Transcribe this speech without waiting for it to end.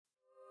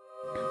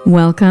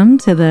Welcome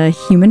to the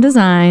Human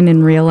Design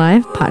in Real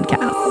Life podcast.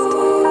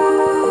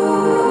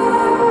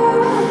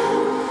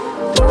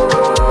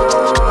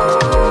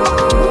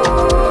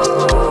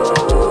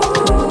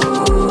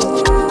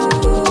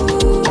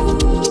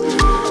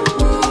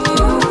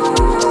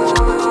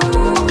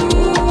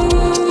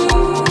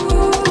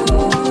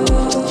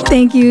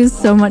 Thank you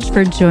so much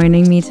for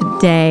joining me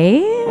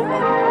today.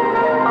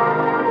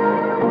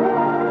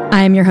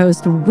 I am your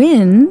host,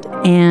 Wind,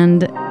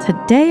 and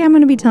today I'm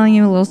going to be telling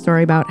you a little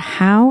story about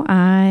how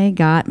I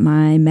got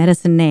my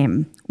medicine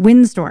name,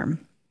 Windstorm.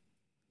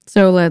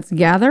 So let's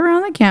gather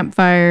around the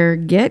campfire,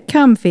 get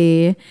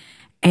comfy,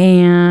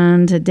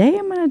 and today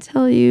I'm going to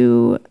tell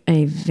you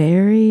a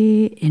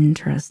very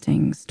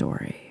interesting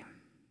story.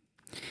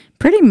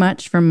 Pretty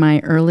much from my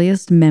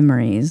earliest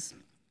memories,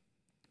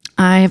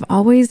 I've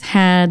always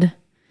had,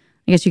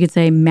 I guess you could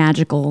say,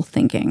 magical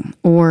thinking,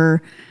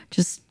 or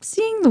just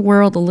seeing the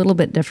world a little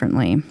bit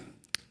differently,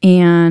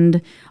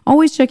 and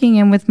always checking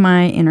in with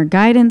my inner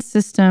guidance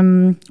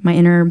system, my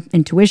inner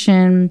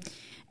intuition,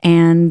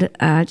 and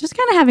just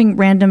kind of having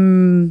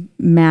random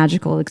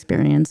magical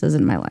experiences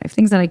in my life,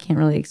 things that I can't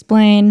really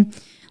explain,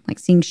 like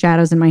seeing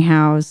shadows in my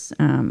house,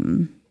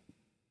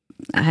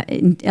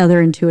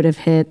 other intuitive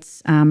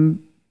hits,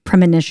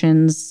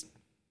 premonitions,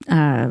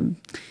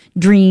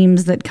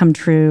 dreams that come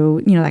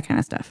true, that kind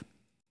of stuff.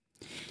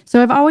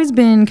 So I've always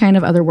been kind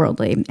of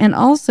otherworldly. And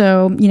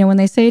also, when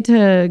they say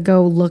to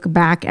go look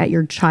back at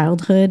your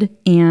childhood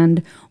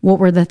and what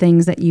were the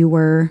things that you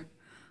were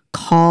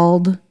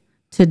called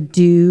to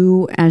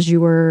do as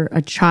you were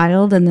a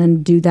child and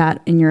then do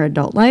that in your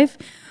adult life.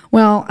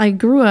 Well, I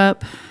grew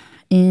up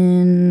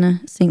in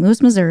St.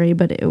 Louis, Missouri,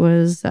 but it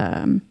was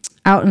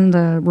out in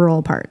the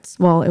rural parts.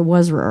 Well, it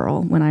was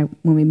rural when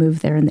we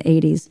moved there in the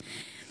 80s.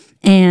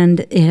 And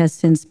it has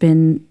since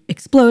been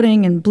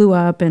exploding and blew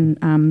up,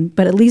 and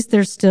but at least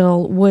there's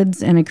still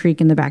woods and a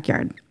creek in the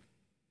backyard,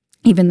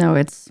 even though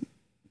it's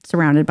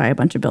surrounded by a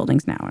bunch of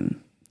buildings now and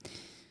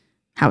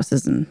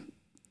houses and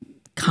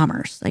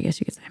commerce, I guess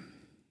you could say.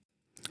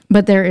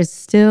 But there is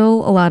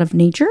still a lot of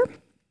nature,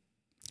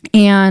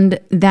 and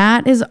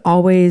that is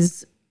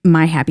always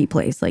my happy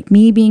place. Like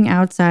me being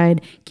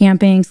outside,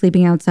 camping,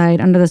 sleeping outside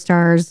under the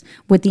stars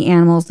with the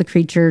animals, the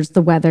creatures,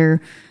 the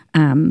weather.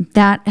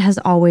 That has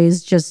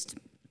always just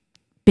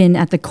been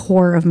at the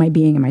core of my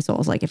being and my soul.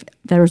 It's like if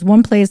there's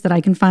one place that I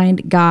can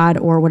find God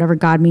or whatever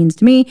God means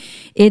to me,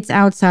 it's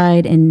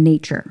outside in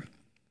nature.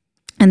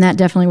 And that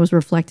definitely was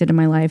reflected in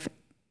my life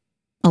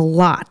a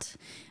lot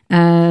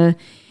in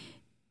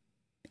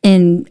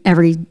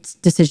every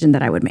decision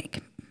that I would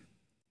make.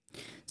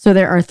 So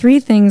there are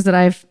three things that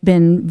I've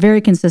been very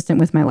consistent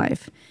with my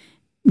life: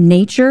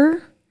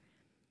 nature,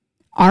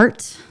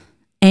 art,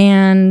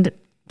 and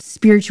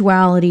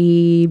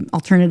spirituality,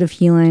 alternative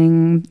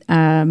healing.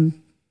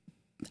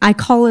 I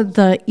call it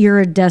the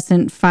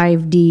iridescent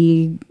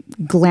 5D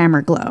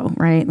glamour glow,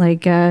 right?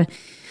 Like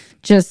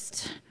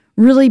just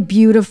really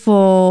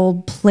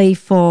beautiful,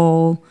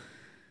 playful,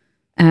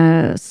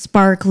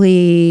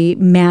 sparkly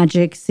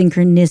magic,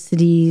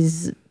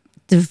 synchronicities,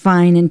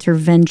 divine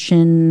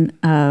intervention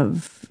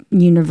of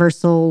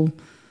universal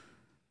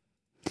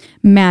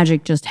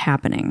magic just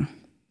happening.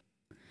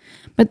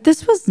 But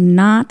this was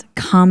not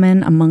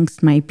common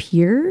amongst my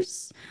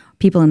peers,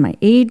 people in my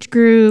age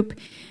group.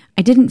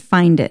 I didn't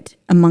find it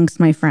amongst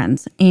my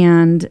friends.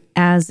 And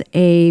as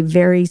a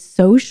very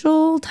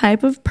social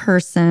type of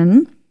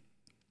person,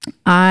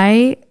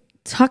 I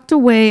tucked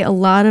away a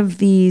lot of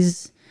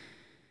these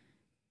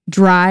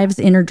drives,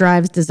 inner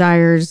drives,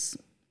 desires,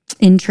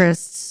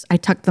 interests. I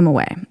tucked them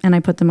away and I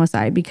put them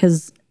aside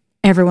because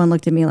everyone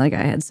looked at me like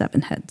I had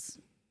 7 heads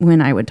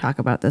when I would talk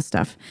about this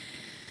stuff.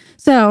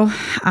 So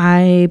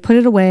I put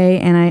it away,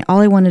 and all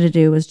I wanted to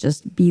do was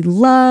just be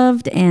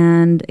loved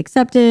and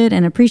accepted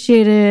and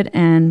appreciated.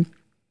 And,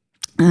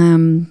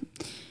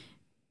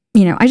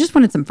 I just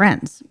wanted some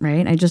friends,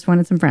 right? I just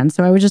wanted some friends.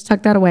 So I would just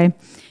tuck that away.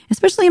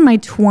 Especially in my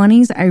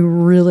 20s, I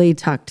really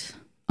tucked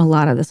a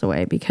lot of this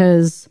away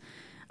because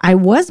I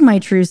was my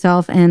true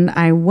self and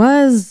I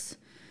was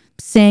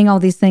saying all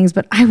these things,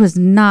 but I was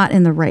not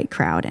in the right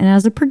crowd. And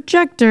as a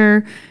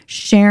projector,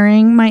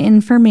 sharing my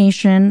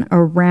information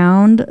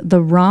around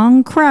the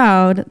wrong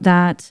crowd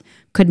that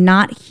could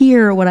not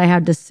hear what I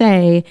had to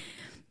say,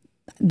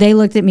 they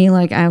looked at me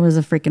like I was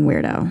a freaking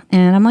weirdo.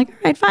 And I'm like, all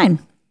right, fine.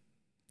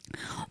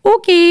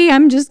 Okay,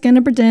 I'm just going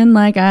to pretend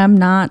like I'm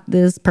not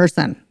this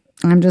person.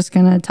 I'm just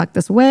going to tuck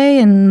this away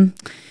and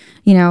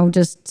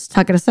just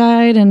tuck it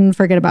aside and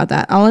forget about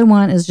that. All I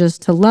want is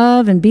just to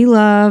love and be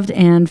loved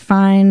and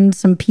find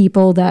some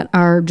people that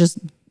are just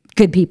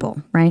good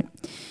people, right?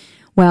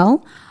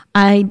 Well,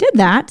 I did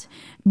that.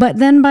 But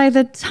then by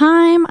the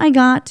time I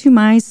got to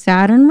my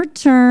Saturn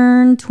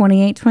return,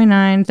 28,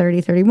 29,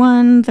 30,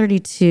 31,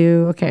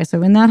 32, okay,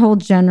 so in that whole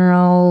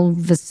general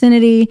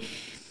vicinity,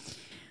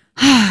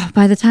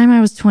 by the time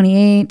I was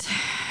 28,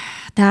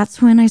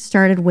 that's when I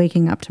started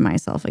waking up to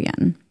myself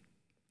again.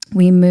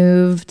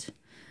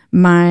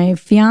 My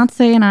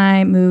fiance and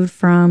I moved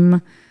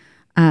from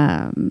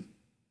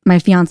my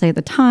fiance at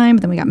the time,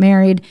 but then we got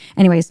married.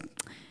 Anyways,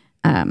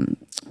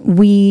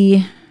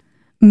 we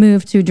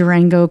moved to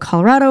Durango,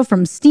 Colorado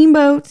from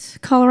Steamboat,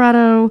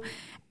 Colorado.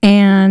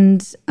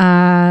 And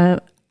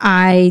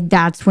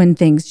that's when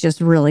things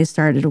just really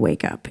started to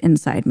wake up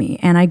inside me.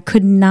 And I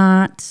could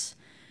not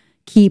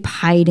keep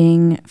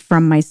hiding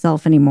from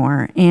myself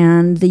anymore.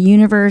 And the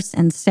universe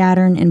and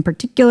Saturn in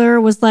particular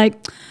was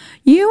like,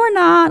 you are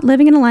not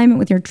living in alignment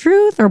with your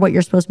truth or what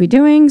you're supposed to be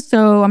doing.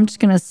 So I'm just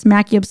going to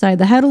smack you upside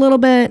the head a little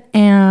bit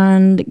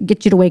and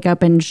get you to wake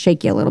up and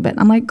shake you a little bit.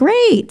 I'm like,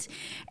 great.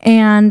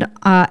 And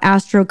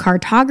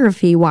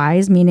astrocartography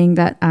wise, meaning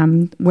that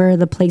where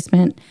the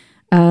placement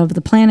of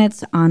the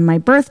planets on my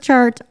birth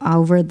chart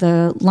over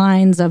the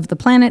lines of the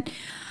planet,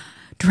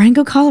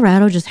 Durango,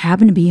 Colorado just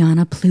happened to be on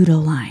a Pluto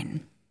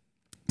line.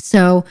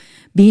 So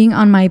being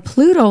on my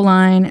Pluto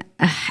line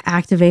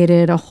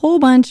activated a whole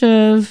bunch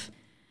of,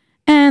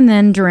 and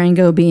then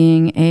Durango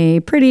being a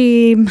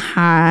pretty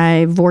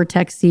high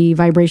vortexy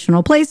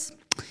vibrational place,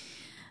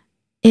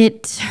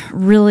 it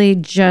really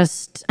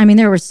just,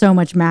 there was so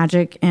much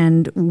magic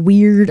and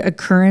weird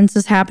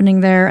occurrences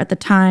happening there at the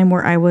time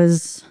where I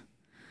was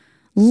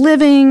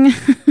living.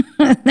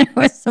 There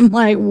was some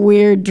like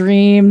weird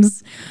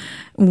dreams,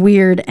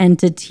 weird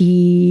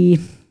entity.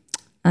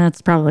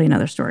 That's probably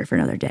another story for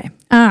another day.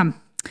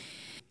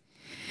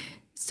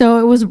 So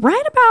it was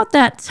right about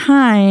that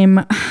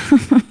time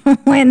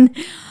when,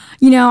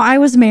 I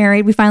was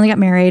married. We finally got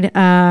married,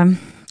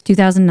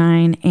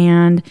 2009.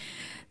 And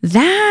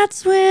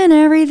that's when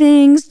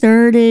everything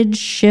started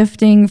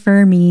shifting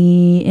for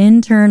me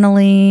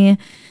internally.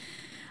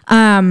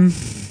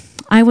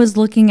 I was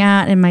looking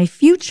at in my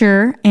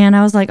future and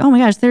I was like, oh my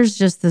gosh, there's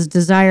just this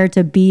desire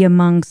to be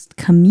amongst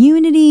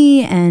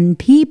community and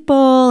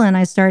people. And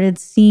I started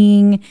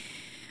seeing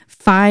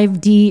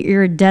 5D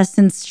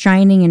iridescence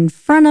shining in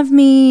front of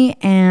me.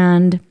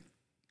 And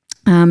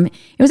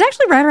it was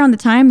actually right around the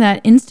time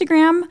that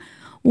Instagram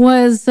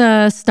was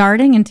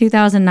starting in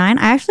 2009.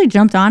 I actually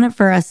jumped on it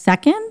for a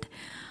second,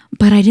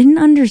 but I didn't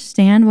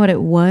understand what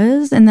it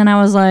was. And then I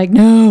was like,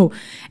 no.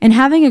 And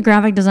having a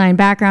graphic design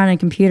background and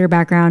computer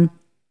background,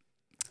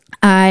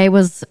 I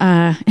was,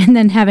 and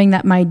then having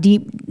that my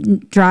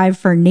deep drive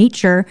for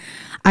nature,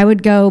 I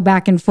would go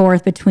back and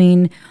forth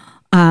between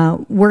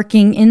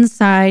working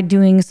inside,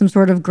 doing some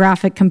sort of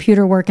graphic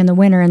computer work in the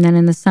winter, and then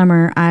in the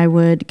summer, I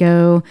would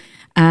go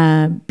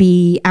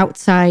be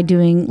outside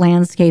doing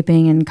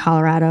landscaping in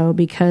Colorado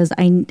because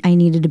I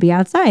needed to be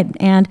outside.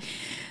 And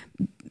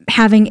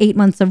having 8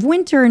 months of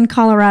winter in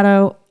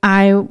Colorado,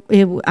 I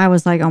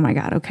was like, oh my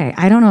God, okay,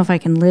 I don't know if I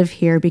can live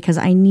here because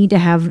I need to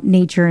have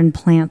nature and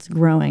plants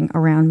growing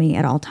around me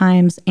at all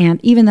times. And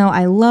even though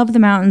I love the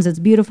mountains, it's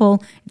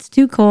beautiful, it's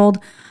too cold.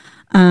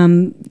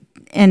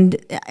 And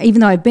even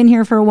though I've been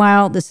here for a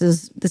while, this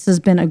has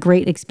been a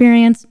great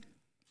experience.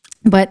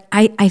 But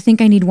I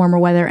think I need warmer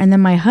weather. And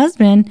then my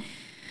husband,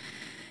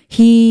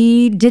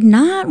 he did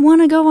not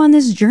want to go on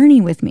this journey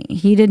with me.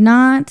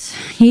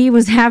 He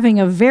was having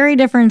a very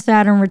different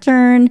Saturn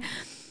return.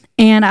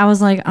 And I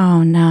was like,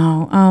 oh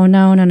no.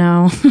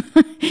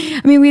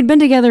 We'd been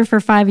together for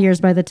 5 years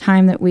by the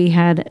time that we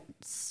had,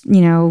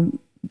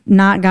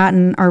 not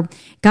gotten or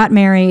got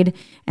married,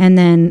 and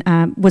then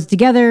was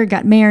together,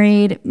 got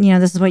married.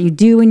 This is what you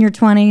do in your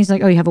 20s.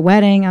 Like, oh, you have a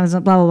wedding. I was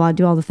like, blah, blah, blah,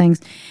 do all the things.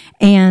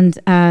 And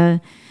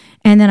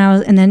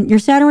then your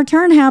Saturn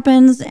return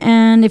happens.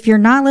 And if you're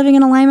not living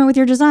in alignment with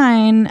your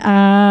design,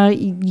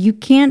 you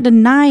can't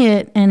deny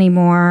it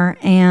anymore.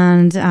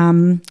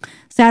 And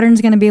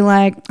Saturn's going to be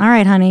like, all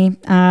right, honey,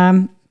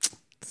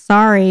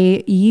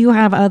 sorry,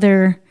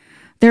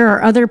 there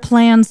are other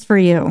plans for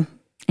you.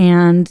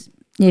 And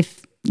you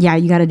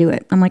got to do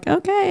it. I'm like,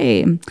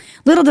 okay.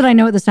 Little did I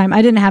know at this time,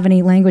 I didn't have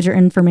any language or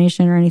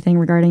information or anything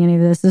regarding any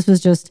of this. This was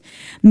just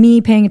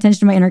me paying attention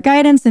to my inner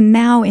guidance. And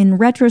now in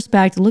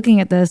retrospect, looking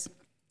at this,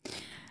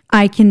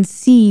 I can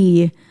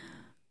see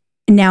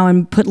now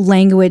and put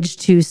language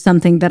to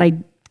something that I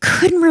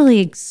couldn't really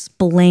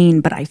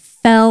explain, but I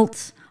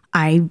felt,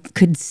 I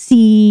could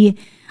see,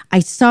 I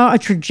saw a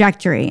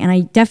trajectory, and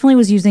I definitely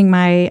was using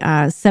my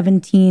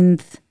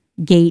 17th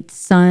gate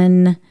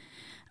sun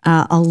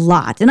a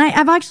lot. And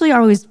I've actually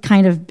always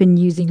kind of been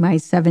using my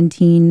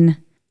 17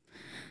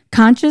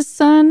 conscious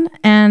sun,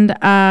 and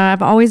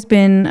I've always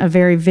been a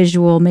very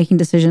visual, making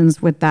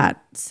decisions with that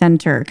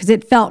center because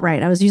it felt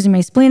right. I was using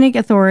my splenic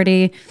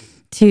authority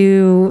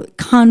to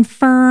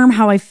confirm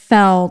how I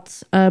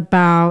felt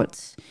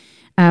about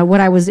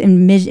what I was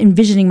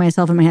envisioning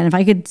myself in my head. If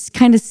I could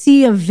kind of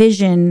see a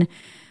vision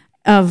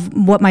of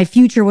what my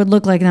future would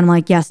look like, then I'm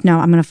like, yes, no,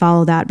 I'm going to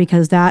follow that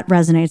because that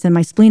resonates. And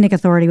my splenic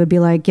authority would be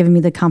like giving me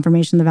the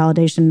confirmation, the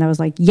validation. That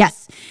was like,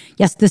 yes,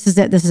 this is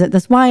it.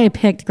 That's why I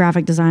picked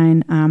graphic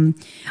design. I'm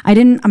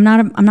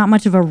not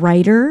much of a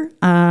writer.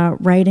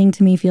 Writing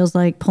to me feels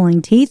like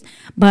pulling teeth,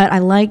 but I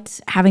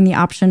liked having the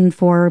option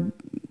for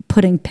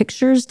putting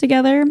pictures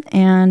together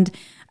and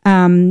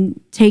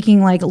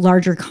taking like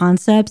larger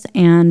concepts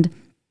and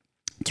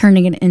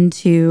turning it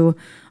into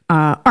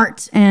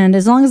art. And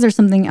as long as there's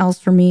something else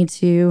for me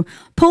to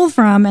pull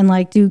from and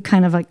like do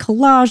kind of like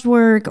collage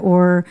work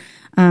or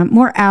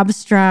more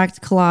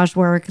abstract collage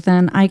work,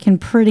 then I can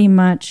pretty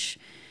much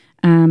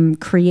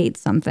create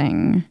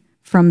something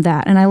from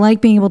that. And I like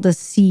being able to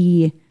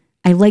see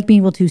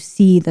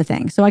the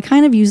thing. So I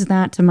kind of use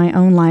that to my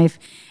own life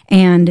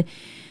and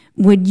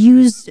would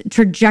use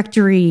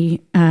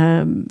trajectory,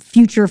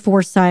 future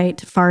foresight,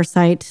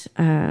 farsight,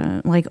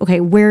 like,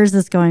 okay, where is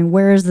this going?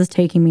 Where is this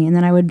taking me? And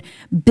then I would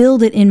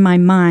build it in my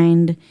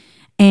mind.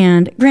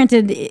 And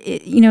granted,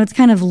 it's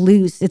kind of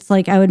loose. It's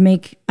like I would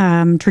make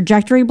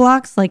trajectory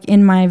blocks like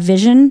in my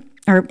vision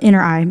or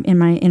inner eye, in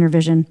my inner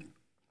vision.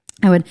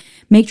 I would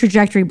make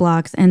trajectory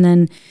blocks and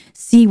then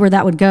see where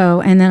that would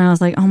go. And then I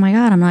was like, oh my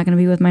God, I'm not going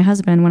to be with my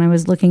husband. When I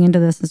was looking into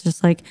this, it's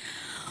just like,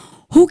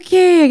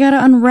 okay, I got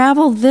to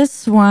unravel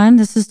this one.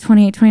 This is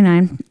 28,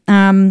 29.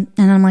 And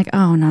I'm like,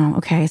 oh no.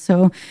 Okay.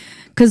 So,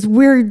 cause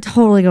we're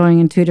totally going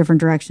in two different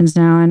directions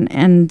now.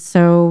 And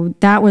so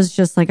that was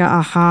just like a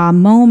aha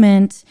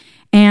moment.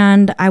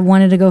 And I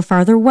wanted to go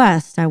farther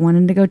west. I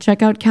wanted to go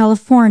check out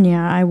California.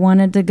 I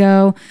wanted to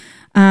go,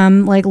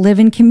 like live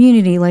in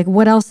community. Like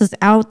what else is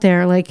out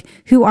there? Like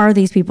who are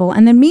these people?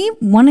 And then me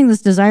wanting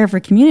this desire for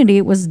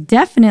community was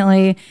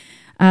definitely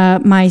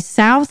my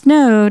south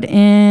node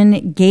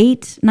in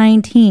gate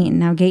 19.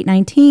 Now, gate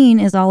 19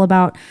 is all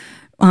about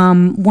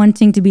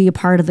wanting to be a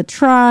part of the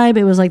tribe.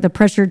 It was like the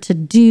pressure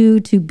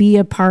to be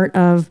a part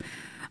of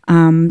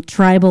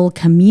tribal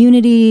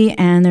community.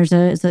 And there's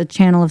a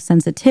channel of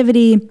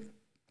sensitivity.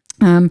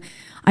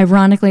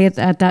 Ironically,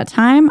 at that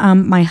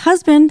time, my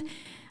husband,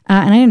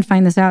 and I didn't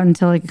find this out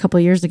until like a couple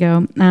of years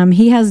ago,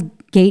 he has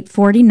gate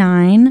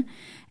 49,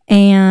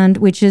 and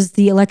which is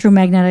the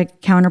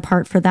electromagnetic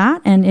counterpart for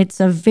that. And it's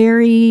a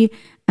very,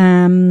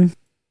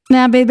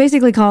 they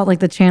basically call it like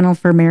the channel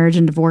for marriage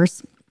and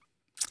divorce,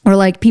 or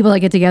like people that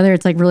get together,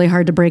 it's like really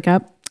hard to break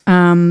up.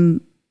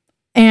 And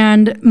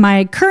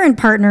my current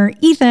partner,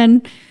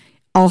 Ethan,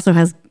 also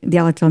has the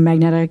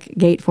electromagnetic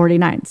gate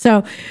 49.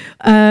 So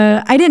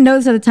I didn't know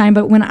this at the time,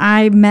 but when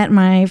I met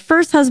my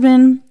first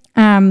husband,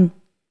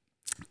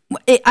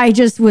 I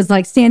just was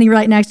like standing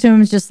right next to him,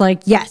 was just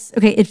like, yes,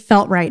 okay, it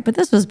felt right. But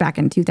this was back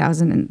in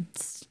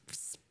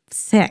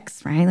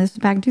 2006, right? This was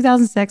back in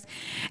 2006.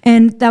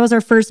 And that was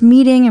our first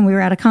meeting, and we were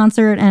at a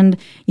concert, and,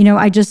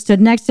 I just stood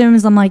next to him,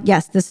 and I'm like,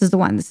 yes, this is the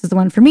one. This is the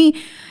one for me.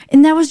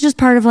 And that was just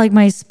part of like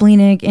my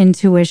splenic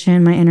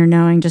intuition, my inner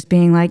knowing, just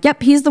being like,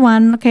 yep, he's the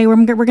one. Okay,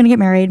 we're going to get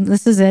married.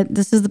 This is it.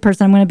 This is the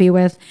person I'm going to be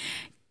with.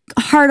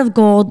 Heart of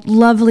gold,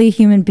 lovely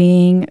human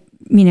being.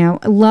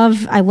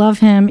 I love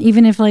him,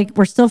 even if like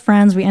we're still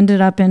friends. We ended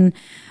up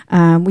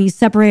we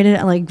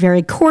separated like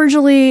very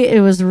cordially. It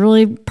was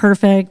really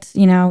perfect,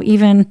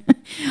 even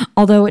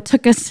although it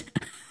took us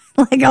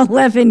like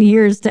 11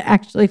 years to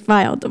actually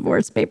file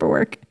divorce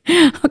paperwork.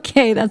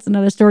 Okay, that's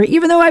another story,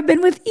 even though I've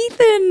been with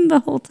Ethan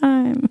the whole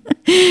time.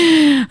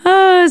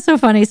 Oh, it's so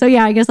funny. So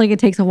yeah, I guess like it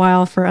takes a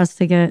while for us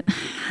to get,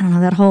 I don't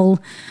know, that whole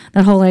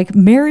like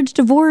marriage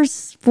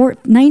divorce for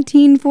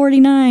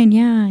 1949.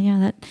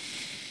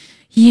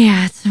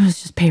 Yeah, it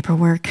was just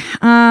paperwork.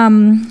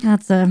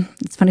 It's a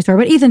funny story,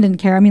 but Ethan didn't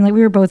care. I mean, like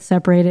we were both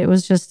separated.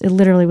 It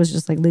literally was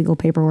just like legal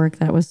paperwork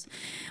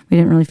we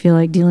didn't really feel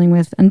like dealing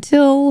with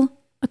until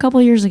a couple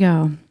of years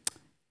ago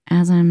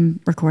as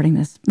I'm recording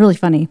this. Really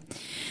funny.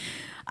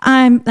 But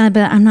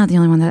I'm not the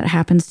only one that it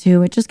happens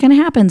to. It just kind of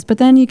happens. But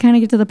then you kind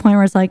of get to the point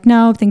where it's like,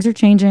 no, things are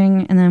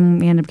changing. And then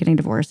we end up getting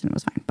divorced and it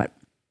was fine. But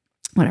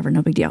whatever,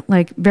 no big deal.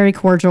 Like very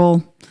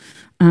cordial.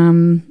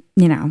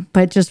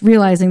 But just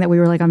realizing that we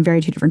were like on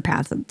very two different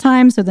paths at the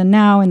time. So then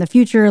now in the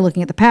future,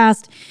 looking at the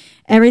past,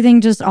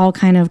 everything just all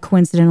kind of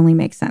coincidentally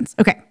makes sense.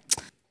 Okay.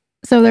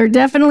 So there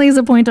definitely is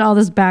a point to all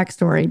this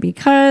backstory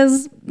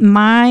because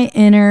my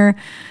inner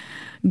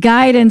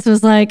guidance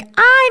was like,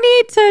 I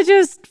need to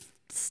just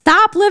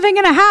stop living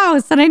in a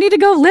house and I need to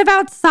go live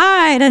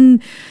outside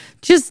and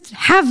just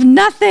have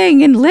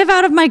nothing and live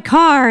out of my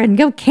car and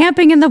go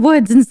camping in the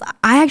woods. And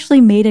I actually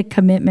made a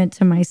commitment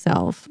to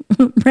myself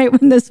right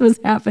when this was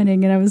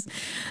happening and I was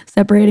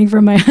separating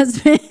from my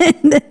husband.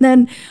 And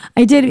then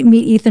I did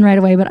meet Ethan right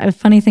away. But a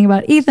funny thing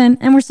about Ethan,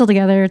 and we're still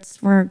together,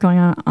 we're going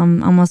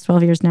on almost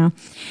 12 years now.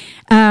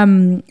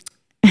 And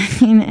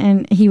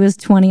he was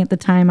 20 at the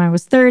time. I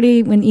was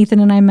 30 when Ethan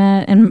and I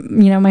met. And,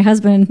 my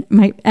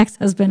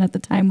ex-husband at the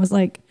time was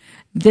like,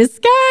 this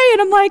guy?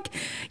 And I'm like,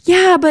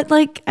 yeah, but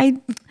like,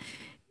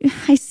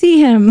 I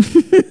see him.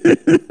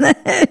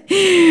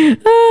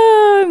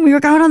 We were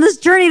going on this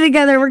journey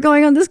together. We're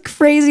going on this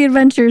crazy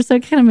adventure. So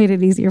it kind of made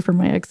it easier for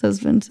my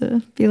ex-husband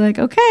to be like,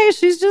 okay,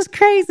 she's just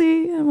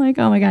crazy. I'm like,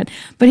 oh my God.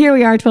 But here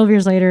we are 12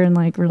 years later and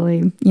like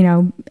really,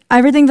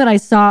 everything that I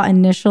saw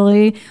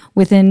initially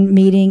within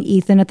meeting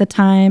Ethan at the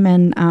time.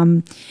 And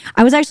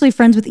I was actually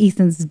friends with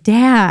Ethan's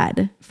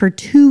dad for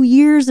 2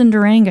 years in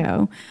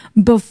Durango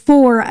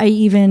before I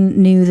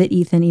even knew that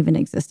Ethan even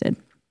existed.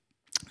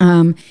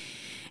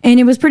 And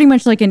it was pretty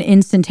much like an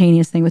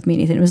instantaneous thing with me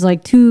and Ethan. It was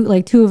like two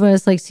of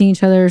us like seeing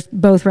each other,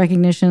 both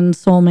recognition,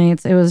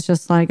 soulmates. It was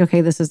just like,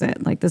 okay, this is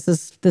it. Like this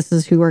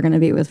is who we're going to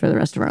be with for the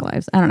rest of our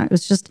lives. I don't know. It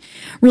was just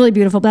really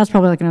beautiful. That's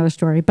probably like another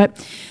story.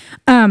 But,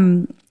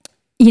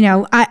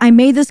 I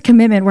made this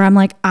commitment where I'm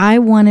like, I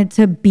wanted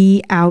to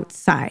be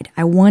outside.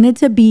 I wanted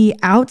to be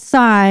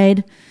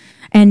outside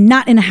and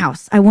not in a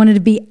house. I wanted to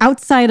be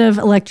outside of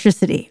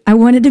electricity. I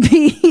wanted to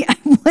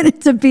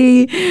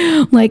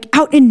be like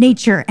out in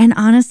nature. And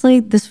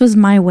honestly, this was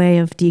my way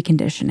of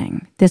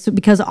deconditioning.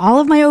 Because all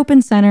of my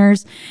open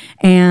centers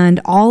and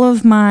all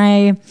of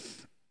my,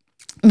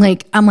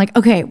 I'm like,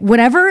 okay,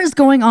 whatever is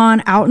going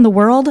on out in the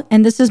world,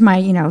 and this is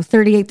my,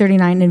 38,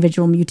 39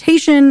 individual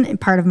mutation,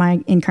 part of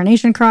my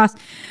incarnation cross.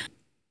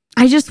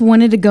 I just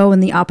wanted to go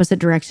in the opposite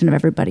direction of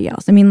everybody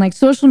else. I mean, like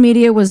social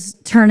media was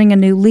turning a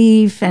new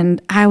leaf,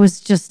 and I was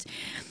just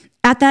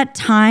at that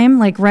time,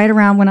 like right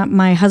around when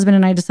my husband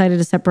and I decided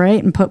to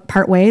separate and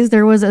part ways,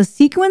 there was a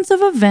sequence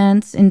of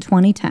events in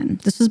 2010.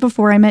 This was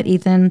before I met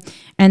Ethan.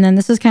 And then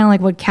this is kind of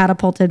like what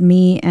catapulted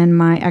me and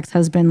my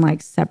ex-husband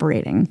like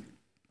separating.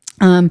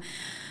 In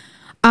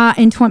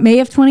May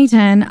of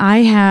 2010, I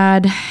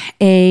had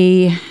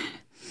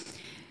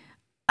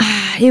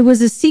it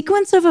was a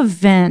sequence of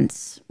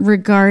events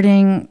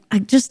regarding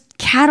just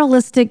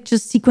catalytic,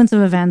 sequence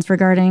of events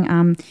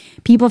regarding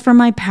people from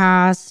my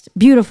past,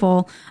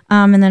 beautiful,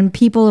 and then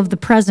people of the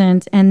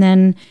present, and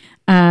then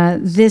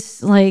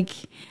this like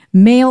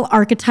male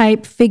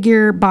archetype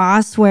figure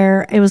boss,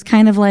 where it was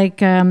kind of like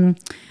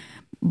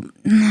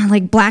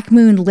Black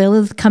Moon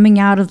Lilith coming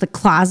out of the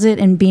closet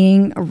and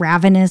being a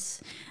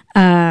ravenous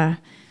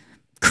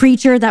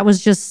creature that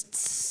was just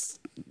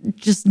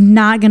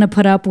not going to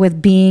put up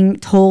with being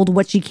told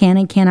what she can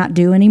and cannot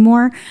do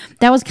anymore.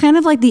 That was kind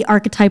of like the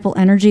archetypal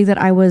energy that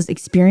I was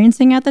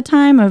experiencing at the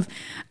time of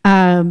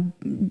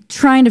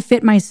trying to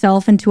fit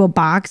myself into a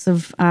box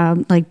of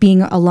like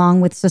being along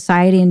with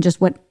society and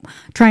just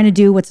trying to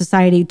do what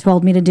society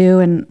told me to do.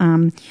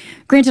 And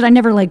granted, I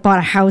never like bought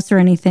a house or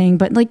anything,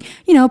 but like,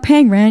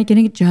 paying rent,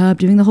 getting a job,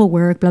 doing the whole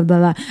work, blah, blah,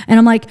 blah. And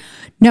I'm like,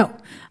 no,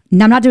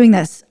 I'm not doing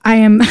this. I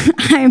am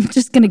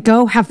just going to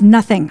go have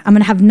nothing. I'm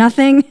going to have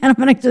nothing, and I'm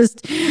going to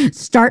just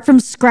start from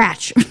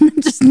scratch.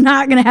 I'm just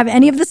not going to have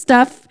any of the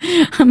stuff.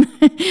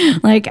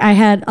 I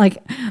had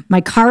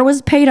my car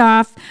was paid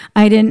off.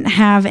 I didn't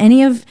have I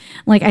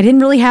didn't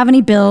really have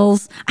any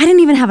bills. I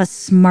didn't even have a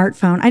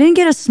smartphone. I didn't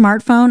get a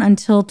smartphone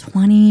until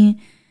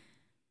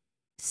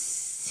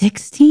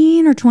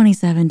 2016 or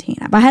 2017.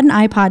 I had an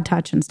iPod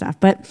Touch and stuff,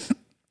 but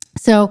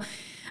so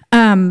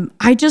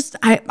I just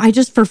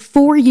for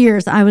 4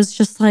 years, I was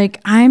just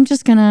like, I'm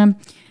just gonna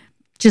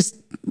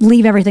just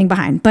leave everything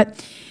behind.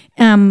 But,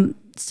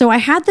 so I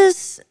had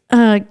this,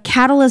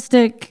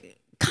 catalytic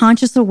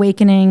conscious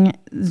awakening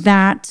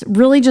that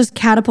really just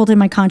catapulted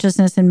my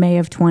consciousness in May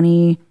of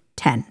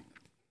 2010.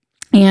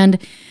 And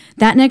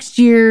that next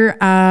year,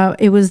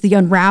 it was the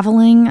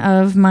unraveling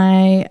of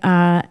my,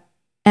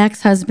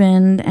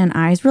 ex-husband and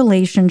I's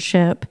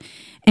relationship,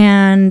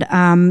 and,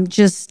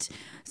 just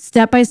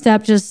step by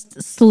step,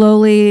 just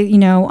slowly,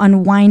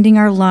 unwinding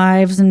our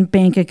lives and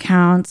bank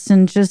accounts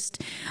and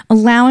just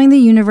allowing the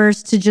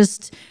universe to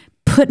just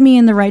put me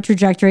in the right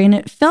trajectory. And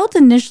it felt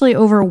initially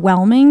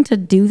overwhelming to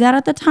do that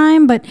at the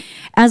time. But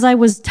as I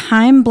was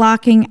time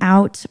blocking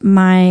out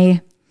my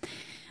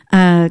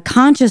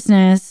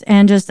consciousness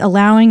and just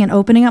allowing and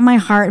opening up my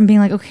heart and being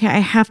like, okay, I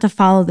have to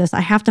follow this.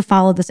 I have to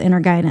follow this inner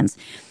guidance.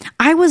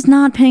 I was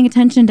not paying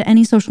attention to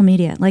any social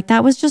media. Like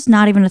that was just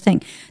not even a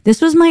thing.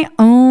 This was my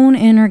own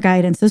inner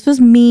guidance. This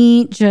was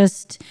me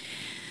just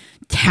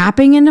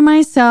tapping into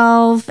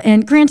myself.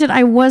 And granted,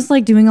 I was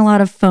like doing a lot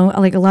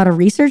of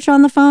research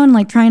on the phone,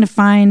 like trying to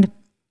find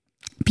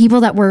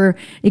people that were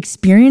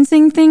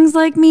experiencing things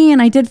like me.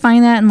 And I did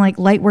find that in like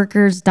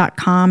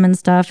lightworkers.com and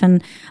stuff.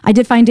 And I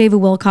did find David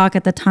Wilcock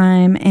at the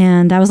time.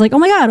 And I was like, oh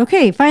my God,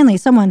 okay, finally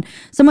someone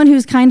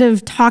who's kind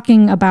of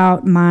talking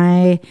about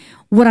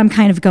what I'm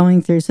kind of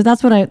going through. So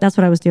that's what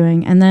I was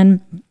doing. And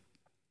then,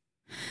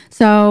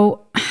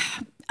 so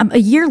a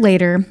year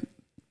later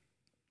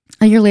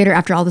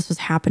after all this was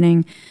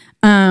happening,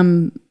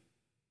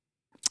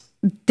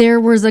 there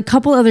was a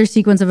couple other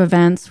sequence of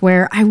events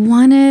where I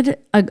wanted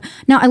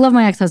now I love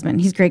my ex-husband.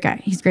 He's a great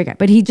guy,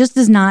 but he just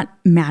is not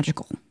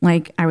magical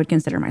like I would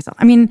consider myself.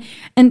 I mean,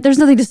 and there's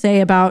nothing to say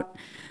about,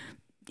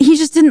 he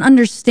just didn't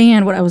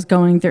understand what I was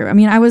going through. I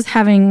mean,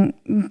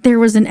 there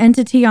was an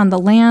entity on the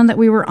land that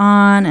we were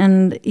on,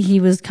 and he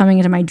was coming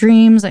into my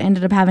dreams. I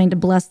ended up having to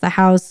bless the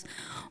house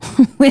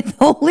with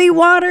holy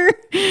water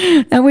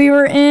that we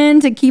were in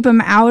to keep him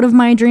out of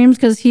my dreams,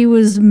 because he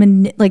was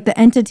the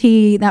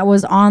entity that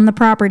was on the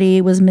property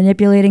was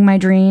manipulating my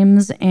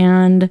dreams,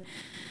 and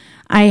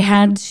I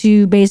had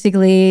to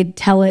basically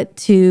tell it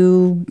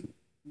to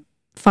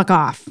fuck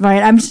off,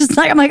 right? I'm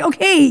like,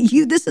 okay,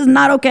 this is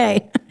not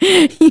okay.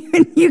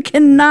 you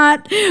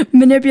cannot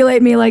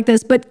manipulate me like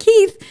this. But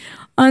Keith,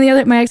 on the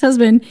other, my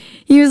ex-husband,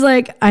 he was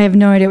like, I have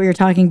no idea what you're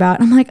talking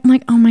about. I'm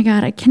like, oh my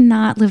God, I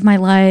cannot live my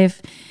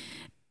life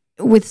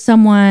with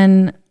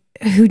someone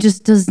who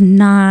just does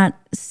not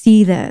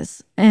see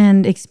this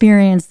and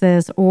experience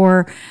this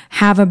or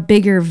have a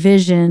bigger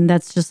vision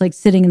that's just like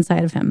sitting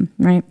inside of him,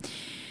 right?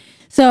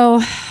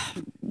 So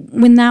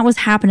when that was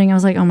happening, I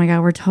was like, oh my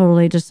God, we're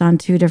totally just on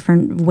two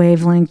different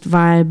wavelength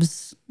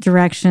vibes,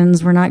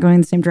 directions. We're not going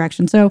the same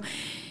direction. So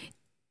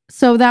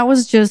that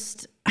was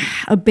just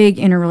a big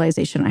inner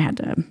realization I had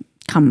to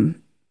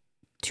come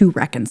to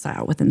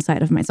reconcile with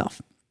inside of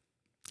myself.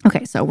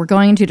 Okay, so we're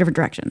going in two different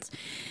directions.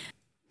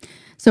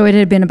 So it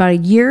had been about a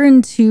year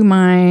into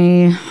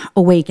my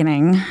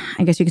awakening.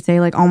 I guess you could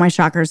say like all my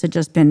chakras had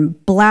just been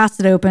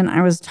blasted open.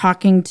 I was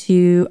talking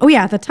to,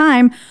 at the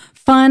time,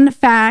 fun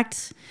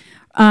fact,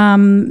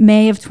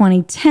 May of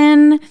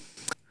 2010,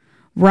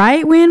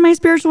 right when my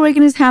spiritual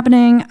awakening is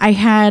happening, I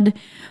had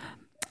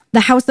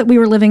the house that we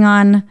were living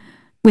on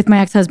with my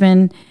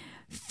ex-husband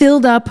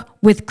filled up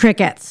with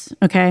crickets,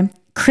 okay?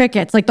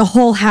 Crickets, like the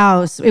whole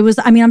house. It was,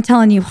 I'm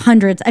telling you,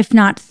 hundreds, if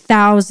not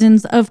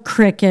thousands of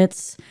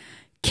crickets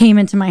came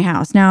into my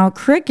house. Now,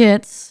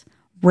 crickets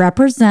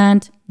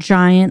represent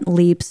giant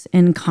leaps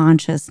in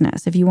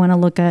consciousness. If you want to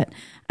look at,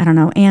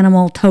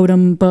 animal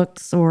totem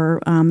books, or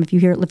if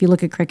you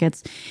look at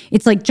crickets,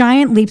 it's like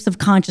giant leaps of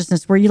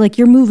consciousness where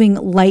you're moving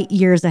light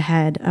years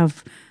ahead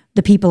of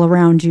the people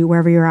around you,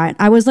 wherever you're at.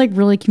 I was like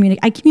really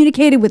I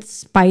communicated with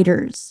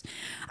spiders.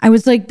 I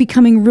was like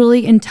becoming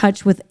really in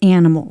touch with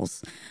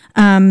animals.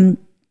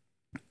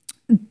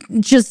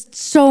 Just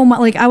so much,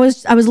 like I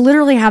was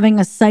literally having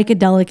a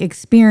psychedelic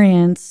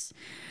experience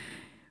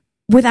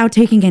without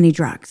taking any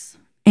drugs.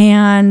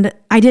 And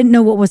I didn't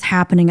know what was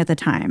happening at the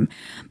time.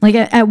 Like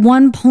at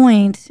one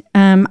point,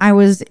 I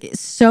was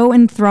so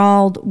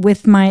enthralled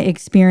with my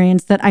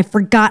experience that I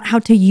forgot how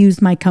to use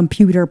my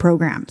computer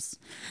programs.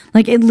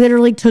 Like it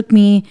literally took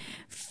me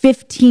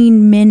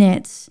 15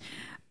 minutes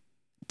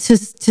to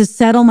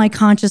settle my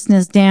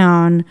consciousness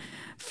down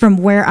from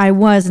where I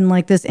was in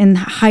like this in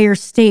higher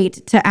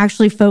state to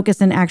actually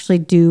focus and actually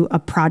do a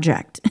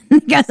project. I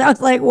guess I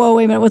was like, whoa,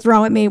 wait a minute, what's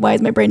wrong with me? Why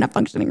is my brain not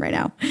functioning right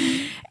now?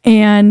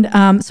 And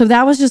so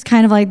that was just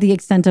kind of like the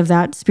extent of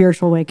that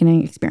spiritual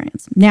awakening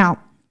experience. Now,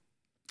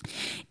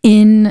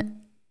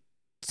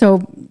 so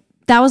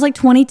that was like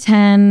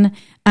 2010,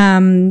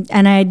 and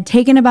I had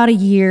taken about a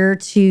year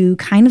to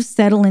kind of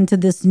settle into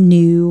this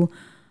new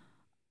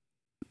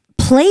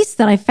place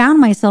that I found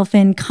myself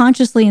in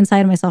consciously inside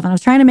of myself. And I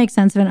was trying to make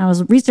sense of it. I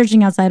was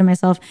researching outside of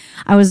myself.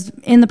 I was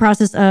in the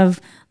process of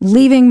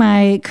leaving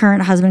my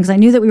current husband because I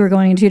knew that we were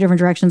going in two different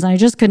directions and I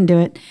just couldn't do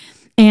it.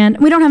 And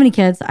we don't have any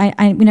kids.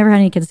 We never had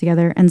any kids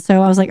together. And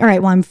so I was like, all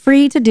right, well, I'm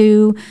free to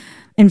do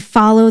and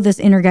follow this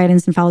inner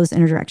guidance and follow this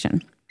inner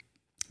direction.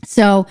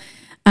 So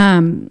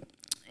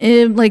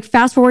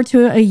fast forward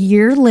to a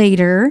year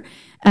later,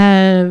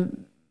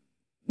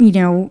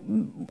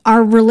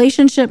 our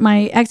relationship,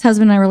 my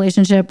ex-husband and I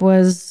relationship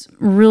was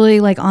really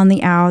like on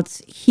the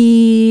outs.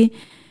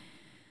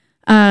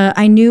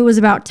 I knew it was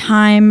about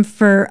time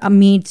for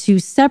me to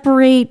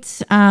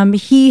separate.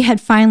 He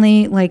had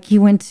finally, he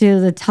went to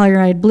the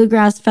Telluride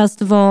Bluegrass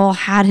Festival,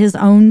 had his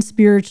own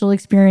spiritual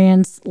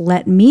experience,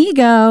 let me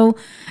go.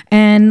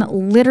 And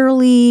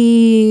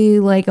literally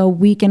like a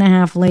week and a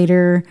half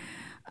later,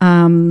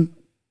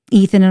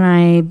 Ethan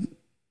and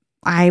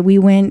we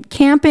went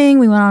camping.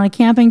 We went on a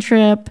camping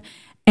trip,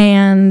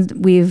 and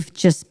we've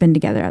just been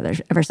together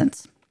ever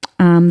since.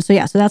 So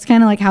that's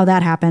kind of like how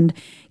that happened.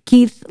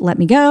 Keith let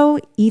me go.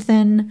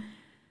 Ethan,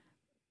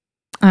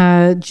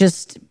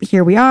 just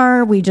here we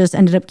are. We just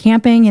ended up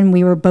camping, and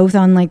we were both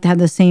on had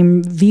the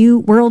same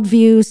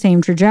worldview,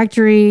 same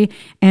trajectory,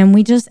 and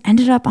we just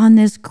ended up on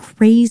this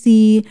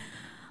crazy,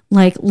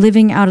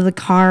 living out of the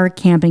car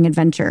camping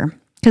adventure.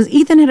 Because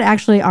Ethan had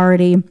actually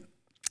already.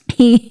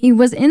 He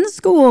was in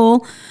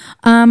school,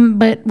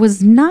 but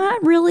was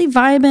not really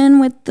vibing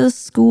with the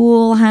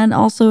school, had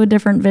also a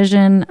different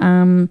vision.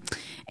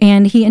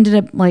 And he ended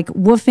up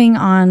woofing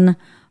on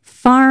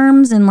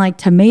farms and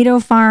tomato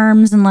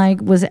farms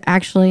and was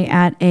actually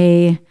at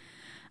a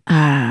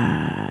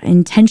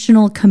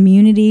intentional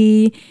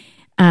community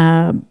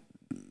in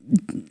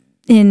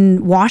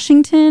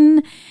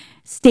Washington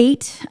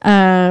State,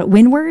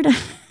 Windward.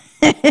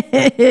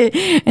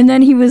 And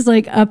then he was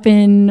up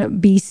in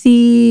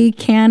BC,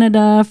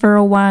 Canada for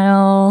a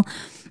while.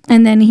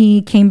 And then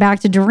he came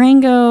back to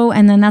Durango,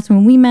 and then that's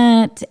when we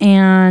met.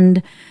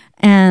 And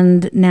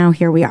now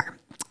here we are,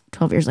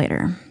 12 years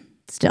later,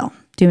 still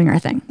doing our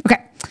thing.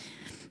 Okay.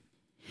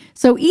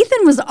 So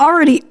Ethan was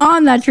already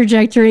on that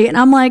trajectory, and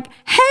I'm like,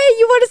 hey,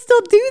 you want to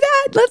still do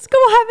that? Let's go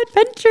have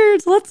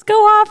adventures. Let's go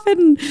off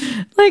and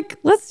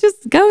let's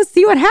just go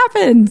see what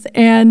happens.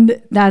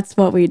 And that's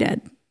what we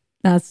did.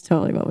 That's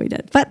totally what we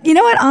did. But you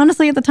know what?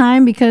 Honestly, at the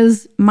time,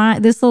 because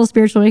this little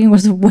spiritual awakening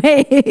was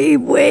way,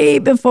 way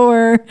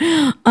before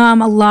a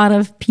lot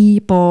of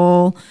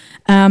people.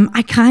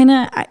 I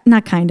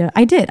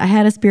did. I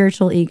had a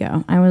spiritual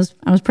ego. I was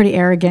pretty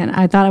arrogant.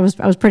 I thought I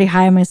was pretty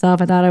high on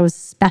myself. I thought I was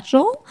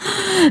special.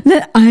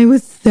 That I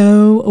was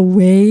so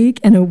awake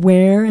and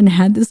aware and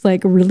had this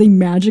really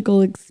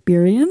magical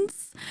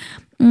experience.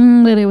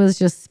 but it was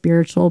just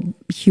spiritual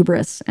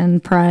hubris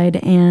and pride,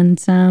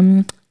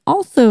 and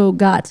also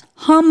got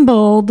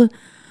humbled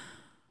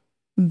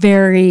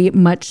very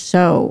much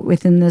so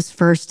within this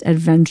first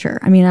adventure.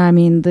 I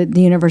mean, the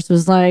universe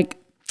was like,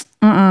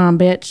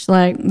 bitch,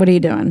 like, what are you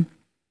doing?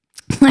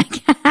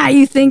 Like,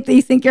 you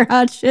think you're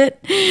hot shit?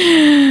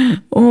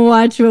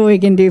 Watch what we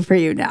can do for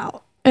you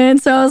now.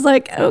 And so I was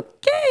like,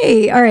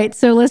 okay, all right.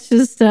 So let's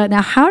just,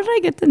 now how did I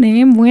get the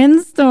name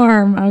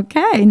Windstorm?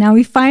 Okay. Now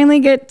we finally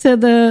get to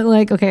the,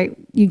 like, okay,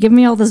 you give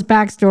me all this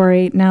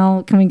backstory.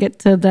 Now can we get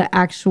to the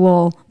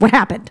actual, what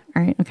happened?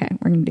 All right. Okay.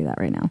 We're going to do that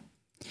right now.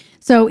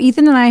 So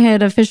Ethan and I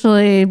had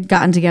officially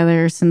gotten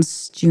together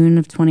since June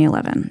of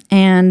 2011.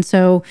 And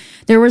so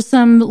there were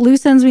some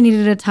loose ends we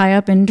needed to tie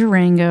up in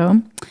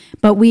Durango,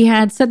 but we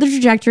had set the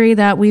trajectory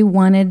that we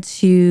wanted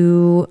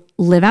to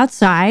live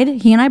outside.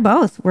 He and I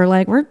both were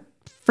like,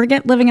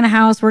 forget living in a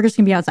house. We're just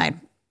going to be outside.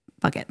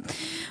 Fuck it.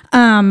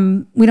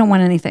 We don't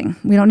want anything.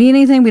 We don't need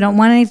anything. We don't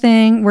want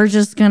anything. We're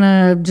just going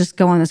to just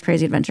go on this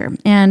crazy adventure.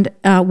 And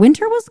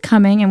winter was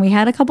coming, and we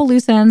had a couple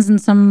loose ends and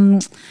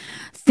some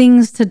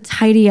things to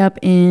tidy up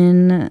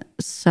in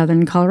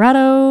southern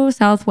Colorado,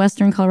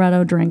 southwestern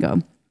Colorado,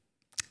 Durango.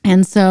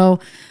 And so,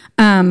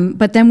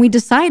 but then we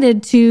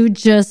decided to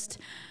just,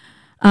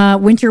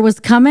 winter was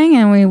coming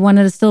and we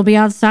wanted to still be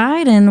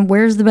outside. And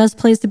where's the best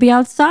place to be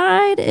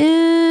outside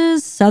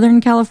is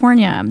Southern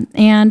California.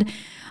 And,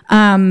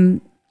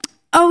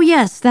 oh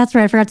yes, that's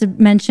right. I forgot to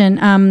mention,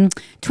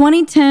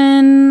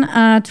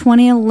 2010,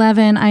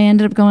 2011, I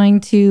ended up going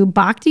to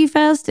Bhakti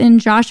Fest in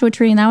Joshua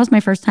Tree. And that was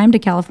my first time to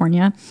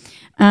California.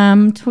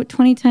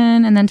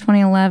 2010 and then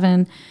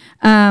 2011.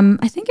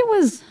 I think it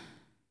was,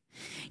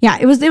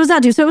 it was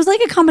that too. So it was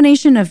like a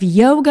combination of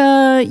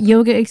yoga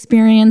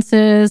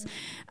experiences,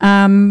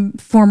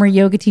 former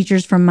yoga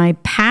teachers from my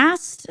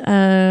past,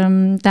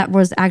 that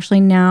was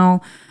actually now,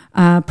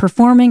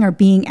 performing or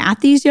being at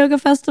these yoga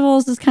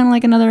festivals is kind of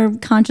like another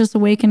conscious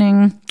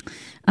awakening,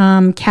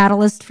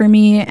 catalyst for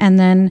me. And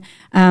then,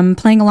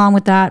 playing along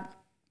with that.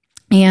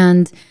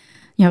 And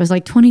it was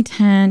like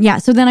 2010. Yeah.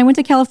 So then I went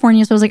to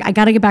California. So I was like, I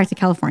got to get back to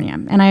California.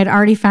 And I had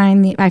already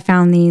found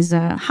these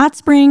hot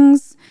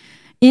springs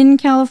in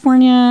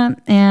California.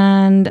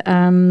 And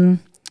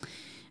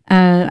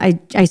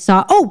I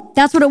saw, oh,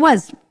 that's what it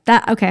was.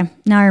 Okay.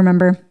 Now I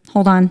remember.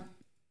 Hold on.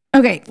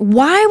 Okay.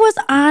 Why was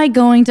I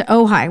going to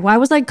Ojai? Why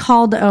was I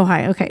called to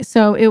Ojai? Okay.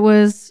 So it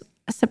was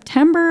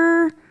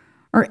September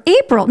or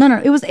April. No,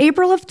 it was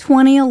April of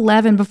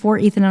 2011 before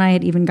Ethan and I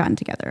had even gotten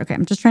together. Okay.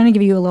 I'm just trying to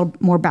give you a little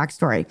more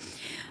backstory.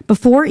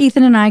 Before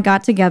Ethan and I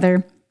got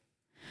together,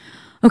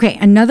 okay,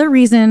 another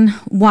reason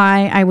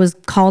why I was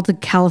called to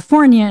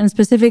California and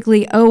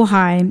specifically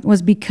Ojai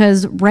was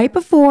because right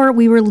before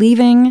we were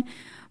leaving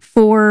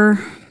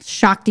for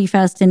Shakti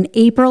Fest in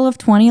April of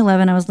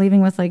 2011, I was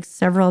leaving with like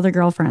several other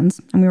girlfriends,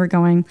 and we were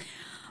going,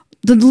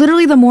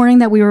 literally the morning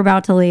that we were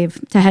about to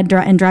leave to head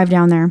and drive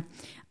down there.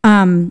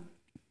 I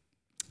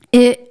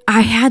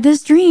had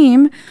this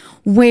dream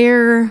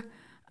where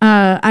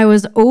I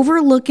was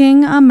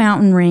overlooking a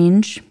mountain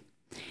range.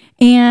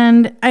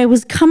 And I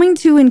was coming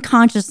to in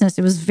consciousness.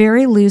 It was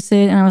very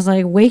lucid. And I was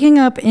like waking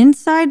up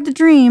inside the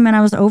dream, and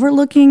I was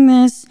overlooking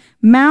this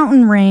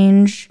mountain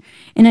range,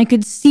 and I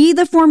could see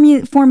the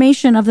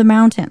formation of the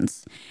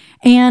mountains.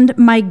 And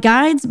my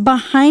guides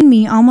behind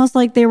me, almost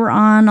like they were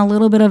on a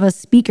little bit of a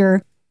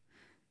speaker,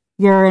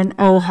 "You're in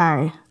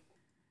Ojai."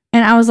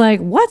 And I was like,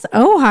 what's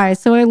Ojai?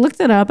 So I looked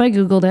it up. I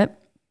Googled it.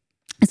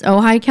 It's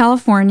Ojai,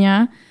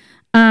 California.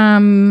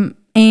 And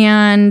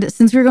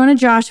since we were going to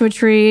Joshua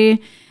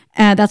Tree,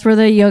 that's where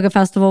the yoga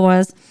festival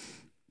was,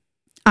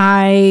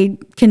 I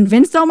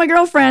convinced all my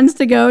girlfriends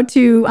to go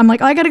to, I'm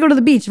like, I got to go to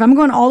the beach. If I'm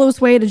going all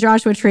this way to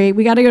Joshua Tree,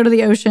 we got to go to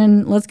the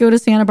ocean. Let's go to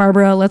Santa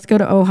Barbara. Let's go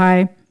to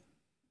Ojai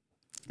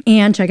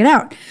and check it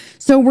out.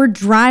 So we're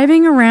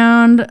driving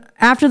around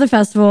after the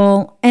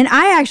festival, and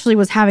I actually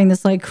was having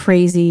this like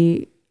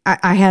crazy,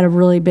 I had a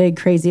really big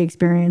crazy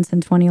experience in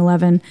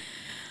 2011.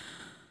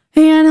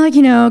 And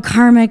like,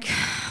 karmic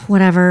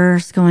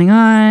whatever's going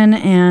on,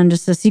 and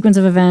just a sequence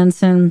of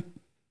events. And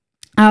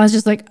I was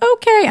just like,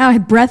 okay, I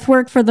had breath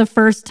work for the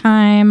first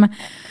time.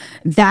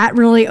 That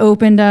really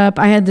opened up.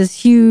 I had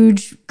this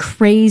huge,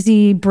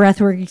 crazy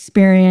breathwork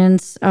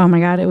experience. Oh my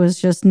God, it was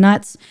just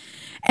nuts.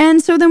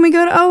 And so then we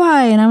go to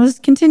Ojai, and I was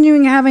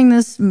continuing having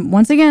this,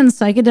 once again,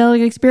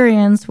 psychedelic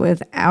experience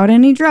without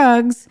any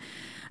drugs.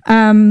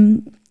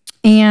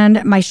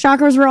 And my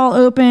chakras were all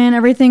open.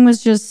 Everything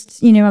was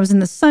just, I was in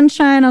the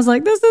sunshine. I was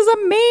like, this is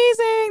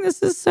amazing.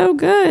 This is so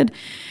good.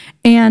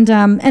 And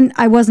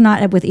I was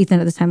not with Ethan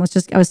at the time.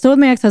 I was still with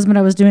my ex-husband.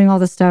 I was doing all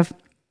this stuff.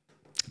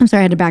 I'm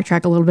sorry, I had to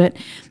backtrack a little bit.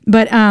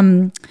 But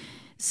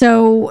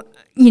so,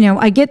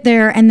 I get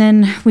there, and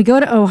then we go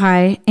to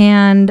Ojai,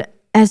 and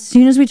as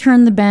soon as we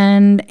turn the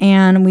bend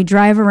and we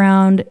drive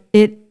around,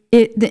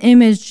 the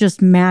image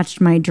just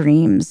matched my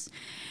dreams.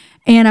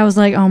 And I was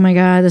like, oh my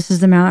God, this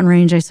is the mountain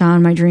range I saw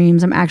in my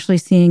dreams. I'm actually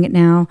seeing it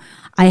now.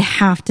 I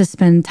have to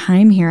spend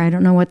time here. I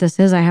don't know what this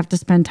is. I have to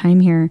spend time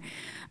here.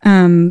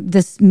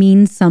 This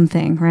means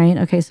something, right?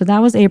 Okay, so that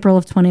was April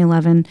of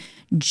 2011.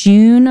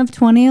 June of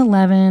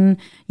 2011,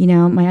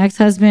 my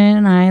ex-husband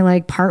and I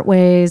like part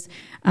ways,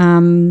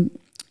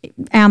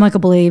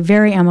 amicably,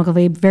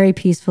 very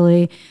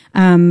peacefully.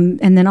 And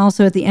then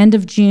also at the end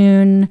of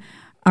June,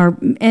 or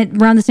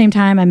around the same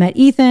time, I met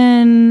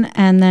Ethan.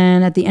 And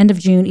then at the end of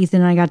June,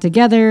 Ethan and I got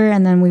together,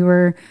 and then we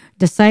were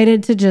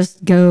decided to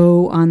just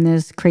go on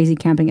this crazy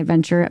camping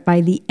adventure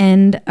by the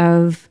end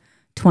of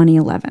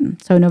 2011.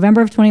 So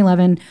November of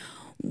 2011,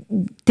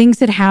 things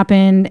had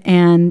happened,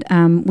 and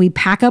we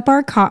pack up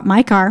we pack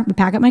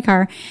up my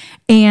car,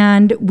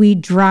 and we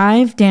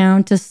drive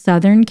down to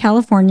Southern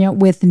California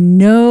with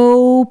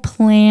no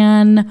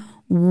plan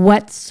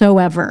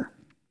whatsoever,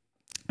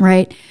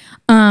 right?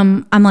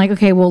 I'm like,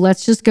 okay, well,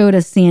 let's just go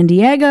to San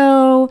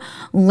Diego.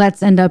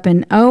 Let's end up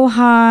in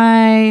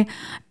Ojai,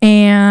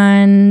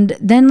 and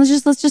then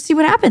let's just see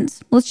what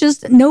happens. Let's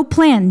just no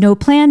plan, no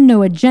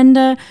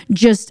agenda,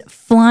 just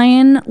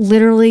flying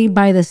literally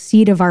by the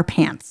seat of our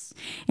pants.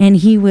 And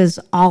he was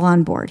all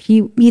on board.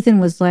 Ethan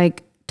was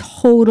like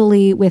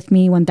totally with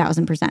me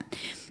 1000%.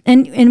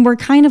 And we're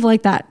kind of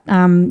like that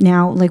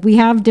now. Like we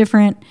have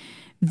different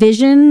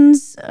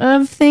visions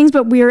of things,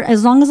 but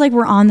as long as like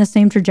we're on the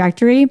same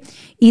trajectory,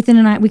 Ethan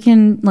and I, we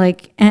can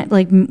like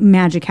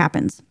magic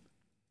happens.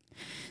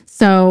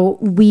 So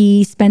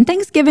we spent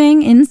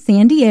Thanksgiving in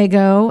San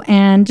Diego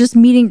and just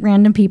meeting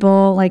random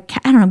people. Like,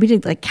 I don't know, we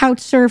did like couch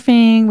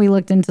surfing. We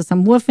looked into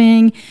some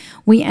woofing.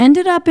 We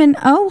ended up in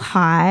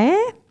Ojai,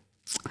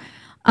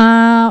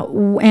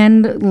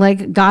 and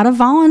like got a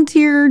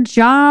volunteer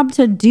job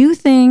to do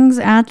things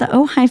at the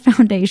Ojai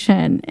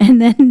Foundation. And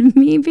then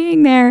me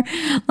being there,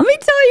 let me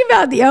tell you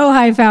about the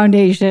Ojai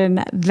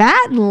Foundation.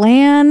 That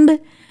land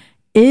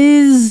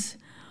is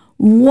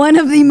one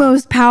of the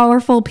most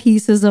powerful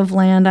pieces of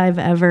land I've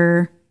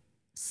ever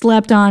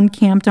slept on,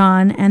 camped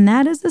on, and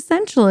that is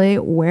essentially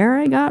where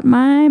I got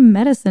my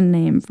medicine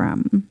name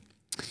from.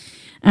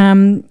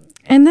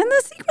 And then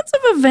the sequence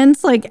of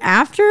events like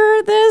after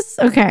this,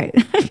 okay,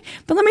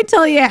 but let me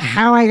tell you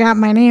how I got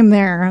my name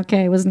there.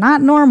 Okay, it was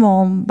not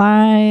normal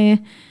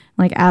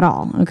at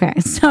all.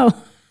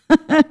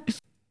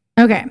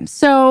 Okay,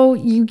 so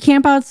you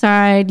camp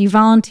outside, you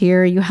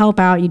volunteer, you help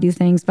out, you do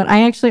things. But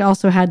I actually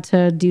also had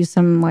to do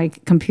some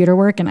like computer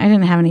work, and I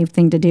didn't have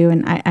anything to do.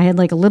 And I had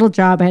like a little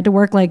job. I had to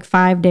work like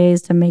 5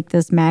 days to make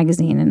this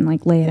magazine and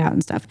like lay it out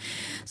and stuff.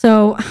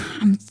 So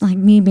I'm like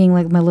me being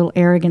like my little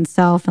arrogant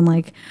self and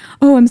like,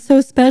 oh, I'm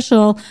so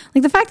special.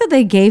 Like the fact that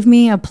they gave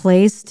me a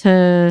place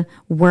to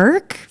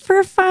work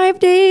for 5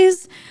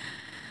 days.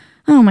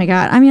 Oh my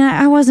God. I mean,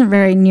 I wasn't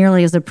very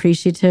nearly as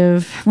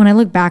appreciative. When I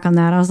look back on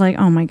that, I was like,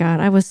 oh my God,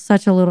 I was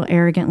such a little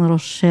arrogant little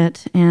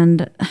shit.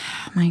 And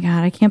oh my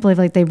God, I can't believe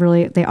like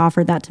they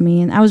offered that to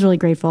me. And I was really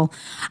grateful.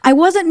 I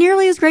wasn't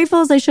nearly as grateful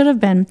as I should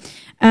have been.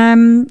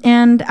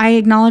 And I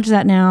acknowledge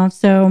that now.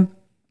 So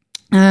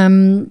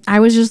I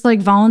was just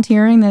like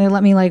volunteering. They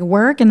let me like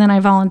work, and then I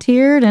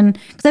volunteered, and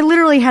because I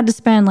literally had to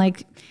spend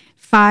like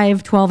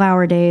 5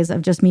 12-hour days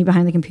of just me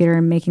behind the computer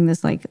and making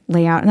this like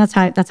layout. And that's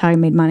how I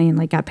made money and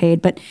like got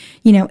paid. But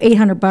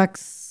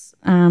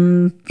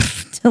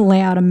 $800 to lay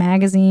out a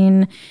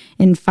magazine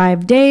in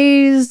 5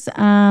 days.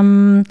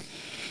 That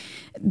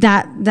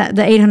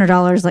the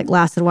 $800 like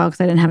lasted a while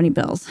because I didn't have any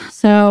bills.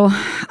 So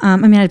I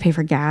had to pay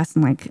for gas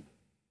and like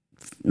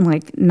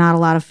not a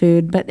lot of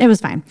food, but it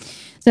was fine.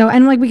 So,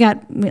 and like we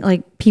got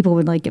like people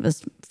would like give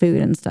us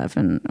food and stuff,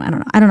 and I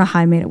don't know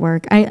how I made it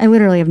work. I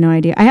literally have no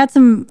idea. I had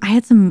a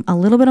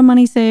little bit of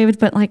money saved,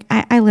 but like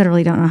I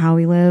literally don't know how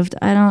we lived.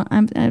 I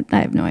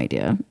have no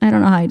idea. I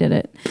don't know how I did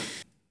it,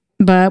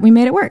 but we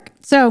made it work.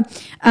 So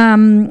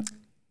there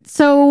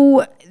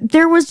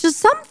was just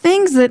some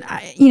things that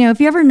if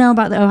you ever know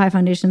about the Ojai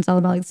Foundation, it's all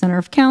about like the center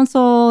of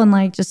council and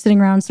like just sitting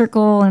around in a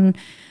circle and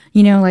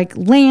like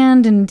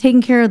land and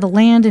taking care of the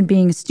land and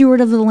being a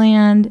steward of the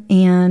land.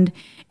 And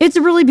it's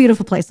a really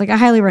beautiful place. Like I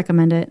highly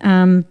recommend it.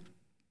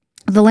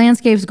 The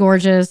landscape's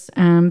gorgeous.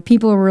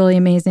 People are really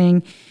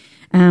amazing.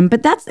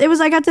 But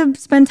I got to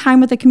spend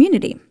time with the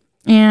community,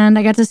 and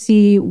I got to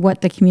see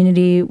what the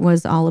community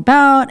was all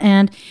about.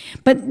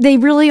 But they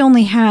really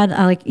only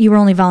had you were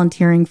only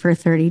volunteering for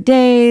 30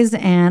 days,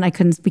 and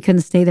we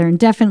couldn't stay there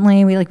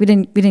indefinitely. We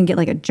didn't get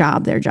like a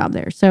job there.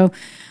 So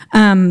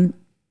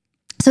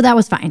that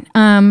was fine.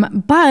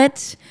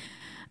 But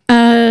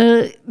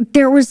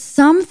there was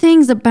some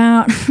things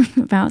about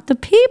the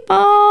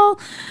people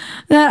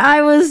that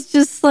I was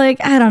just like,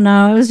 I don't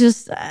know. It was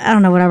just, I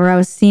don't know, whatever I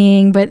was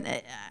seeing, but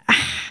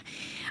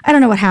I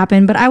don't know what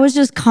happened, but I was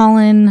just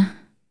calling,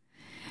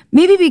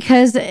 maybe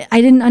because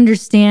I didn't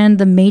understand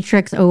the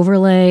Matrix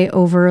overlay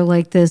over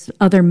like this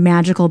other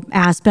magical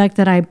aspect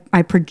that I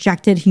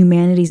projected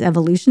humanity's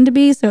evolution to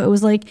be. So it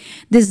was like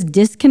this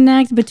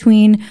disconnect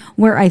between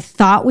where I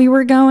thought we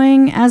were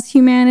going as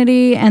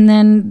humanity and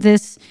then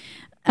this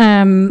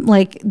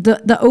like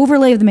the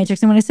overlay of the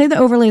Matrix. And when I say the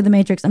overlay of the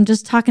Matrix, I'm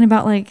just talking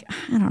about like,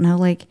 I don't know,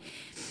 like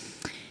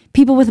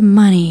people with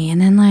money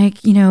and then like,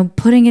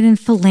 putting it in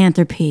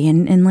philanthropy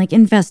and like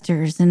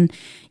investors and,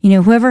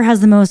 whoever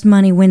has the most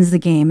money wins the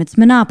game. It's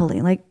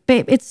Monopoly. Like,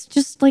 babe, it's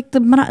just like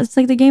it's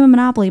like the game of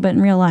Monopoly, but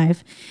in real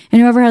life.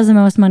 And whoever has the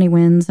most money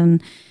wins. And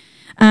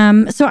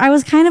so I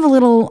was kind of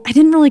I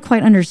didn't really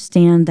quite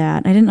understand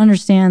that. I didn't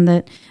understand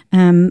that,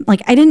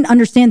 I didn't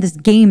understand this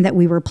game that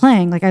we were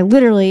playing. Like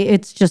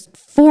it's just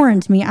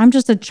foreign to me. I'm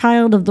just a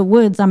child of the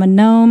woods. I'm a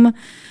gnome,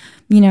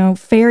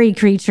 fairy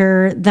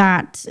creature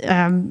that,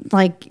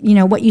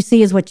 what you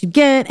see is what you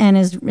get and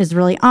is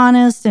really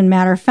honest and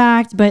matter of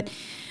fact. But,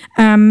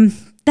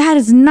 that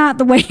is not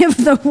the way of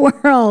the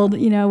world,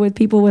 with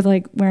people with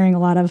like wearing a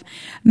lot of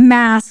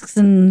masks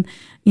and,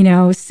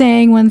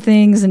 saying one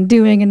things and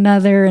doing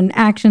another and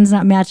actions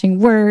not matching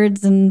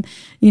words. And,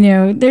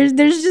 there's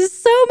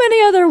just so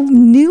many other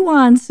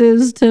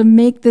nuances to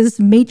make this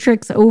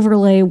matrix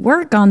overlay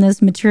work on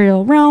this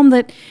material realm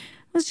that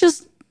was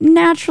just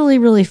naturally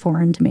really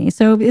foreign to me.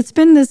 So it's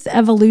been this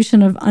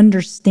evolution of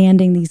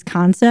understanding these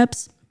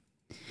concepts.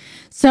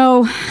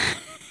 So,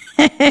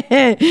 all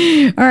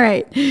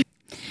right.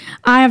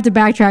 I have to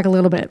backtrack a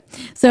little bit.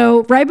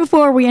 So right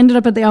before we ended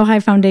up at the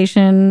Ojai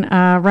Foundation,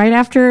 right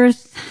after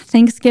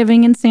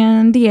Thanksgiving in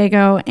San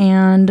Diego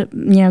and,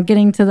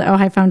 getting to the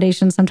Ojai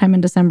Foundation sometime in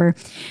December,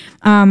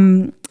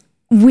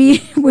 we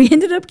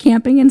ended up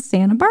camping in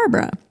Santa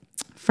Barbara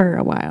for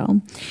a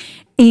while.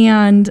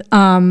 And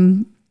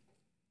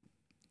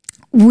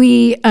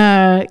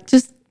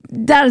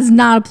that is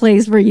not a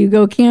place where you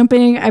go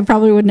camping. I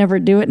probably would never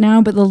do it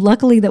now, but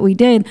luckily that we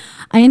did.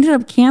 I ended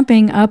up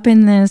camping up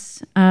in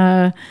this,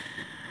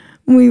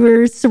 we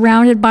were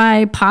surrounded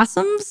by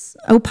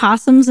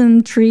opossums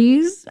and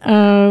trees.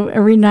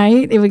 Every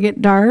night it would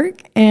get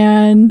dark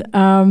and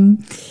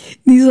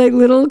these like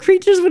little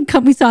creatures would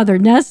come. We saw their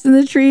nests in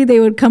the tree. They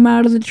would come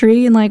out of the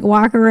tree and like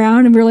walk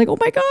around and we were like, oh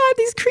my God,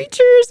 these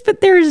creatures.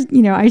 But there's,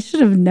 I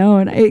should have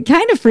known. It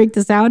kind of freaked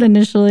us out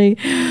initially,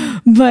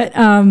 but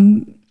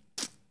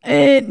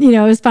it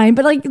was fine.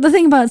 But like the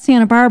thing about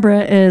Santa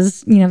Barbara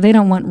is, they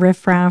don't want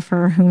riffraff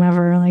or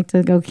whomever like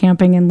to go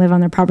camping and live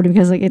on their property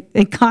because like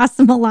it costs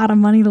them a lot of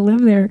money to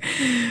live there.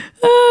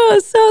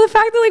 So the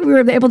fact that like we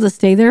were able to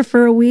stay there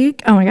for a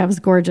week, oh my God, it was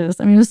gorgeous.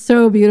 I mean, it was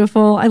so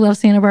beautiful. I love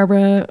Santa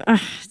Barbara.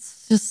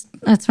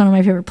 That's one of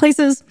my favorite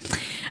places.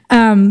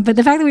 But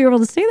the fact that we were able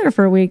to stay there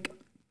for a week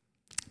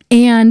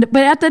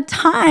but at the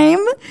time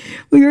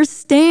we were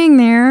staying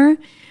there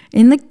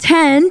in the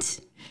tent,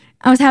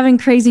 I was having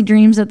crazy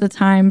dreams at the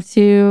time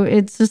too.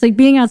 It's just like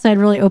being outside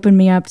really opened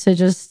me up to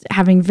just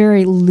having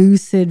very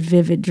lucid,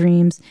 vivid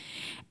dreams.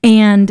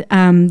 And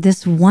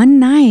this one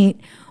night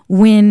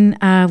when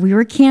we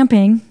were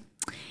camping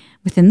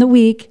within the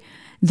week,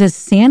 the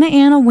Santa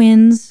Ana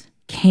winds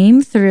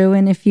came through.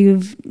 And if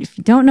you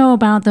don't know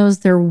about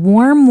those, they're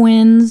warm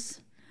winds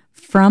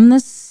from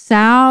the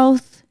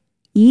southeast,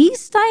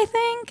 I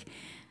think.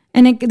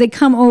 And they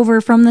come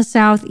over from the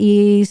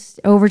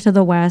southeast over to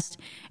the west.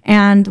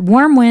 And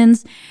warm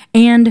winds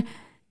and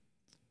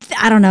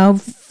I don't know,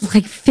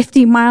 like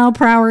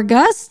 50-mile-per-hour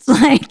gusts.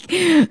 Like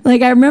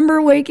I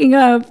remember waking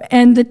up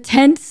and the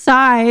tent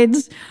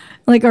sides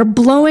like are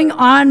blowing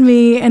on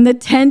me and the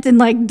tent and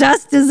like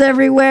dust is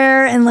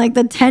everywhere and like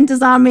the tent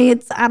is on me.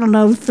 It's, I don't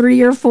know,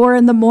 3 or 4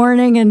 in the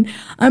morning and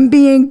I'm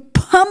being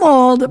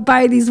pummeled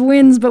by these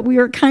winds, but we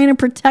were kind of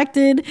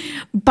protected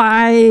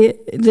by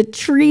the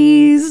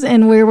trees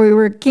and where we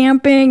were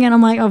camping. And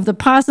I'm like, oh, if the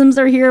possums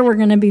are here, we're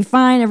going to be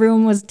fine.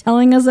 Everyone was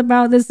telling us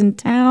about this in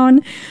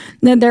town,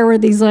 that there were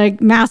these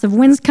like massive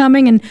winds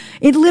coming. And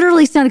it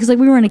literally sounded, because like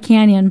we were in a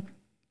canyon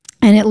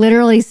and it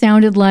literally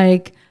sounded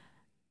like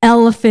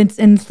elephants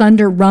and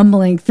thunder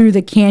rumbling through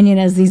the canyon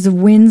as these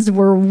winds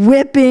were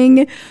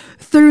whipping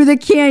through the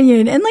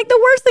canyon. And like the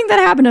worst thing that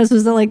happened to us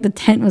was that like the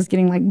tent was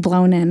getting like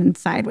blown in and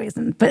sideways.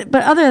 But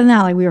other than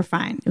that, like we were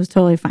fine. It was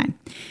totally fine.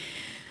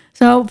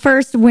 So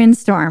first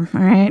windstorm,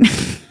 all right?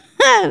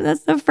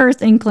 That's the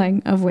first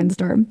inkling of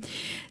windstorm.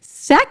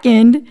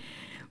 Second,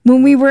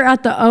 when we were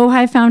at the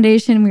Ojai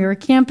Foundation, we were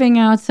camping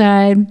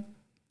outside,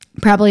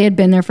 probably had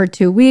been there for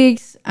 2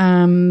 weeks,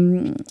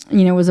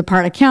 was a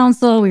part of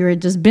council. We were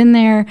just been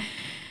there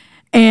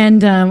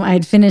and I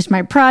had finished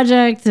my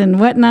project and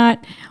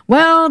whatnot.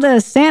 Well, the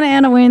Santa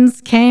Ana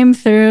winds came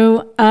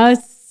through a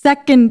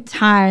second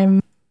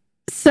time.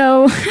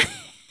 So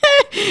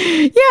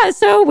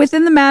so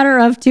within the matter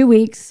of 2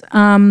 weeks,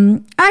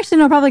 actually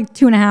no, probably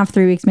 2.5,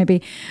 3 weeks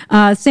maybe,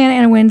 Santa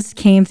Ana winds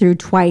came through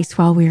twice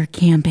while we were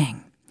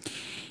camping.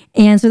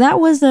 And so that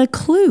was a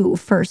clue,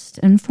 first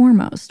and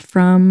foremost,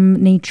 from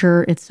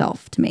nature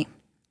itself to me.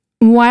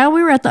 While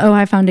we were at the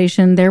Ojai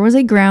Foundation, there was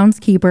a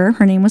groundskeeper.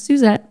 Her name was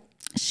Suzette.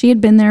 She had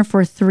been there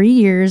for 3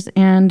 years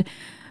and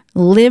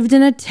lived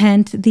in a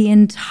tent the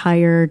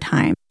entire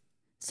time.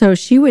 So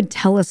she would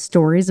tell us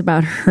stories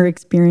about her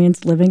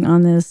experience living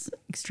on this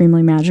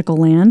extremely magical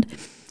land.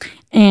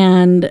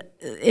 And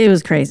it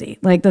was crazy.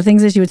 Like the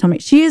things that she would tell me.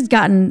 She has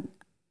gotten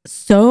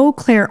so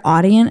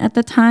clairaudient at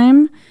the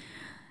time.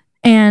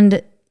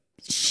 And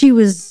she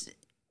was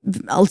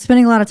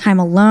spending a lot of time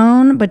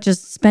alone, but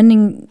just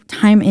spending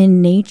time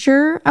in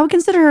nature. I would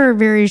consider her a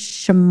very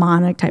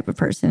shamanic type of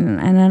person.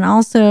 And then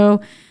also,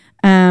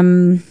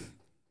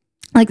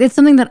 like it's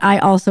something that I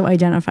also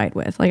identified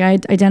with. Like I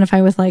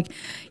identify with like,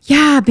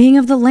 yeah, being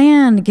of the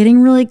land,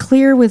 getting really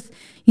clear with,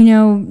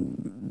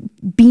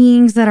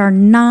 beings that are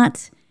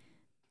not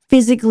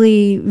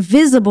physically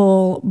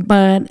visible,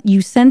 but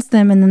you sense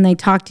them and then they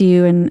talk to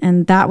you.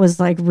 And that was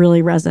like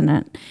really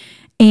resonant.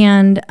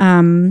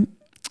 And,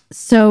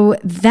 so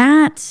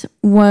that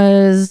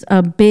was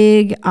a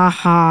big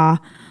aha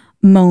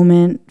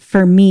moment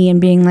for me and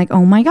being like,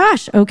 oh my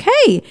gosh,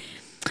 okay.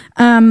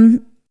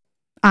 I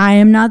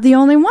am not the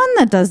only one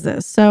that does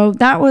this. So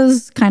that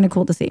was kind of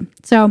cool to see.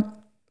 So,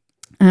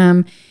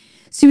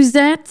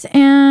 Suzette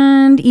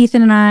and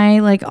Ethan and I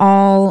like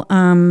all,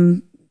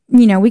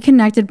 we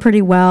connected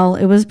pretty well.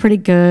 It was pretty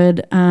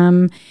good.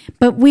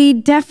 But we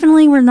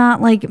definitely were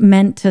not like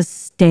meant to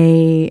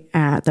stay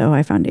at the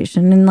OI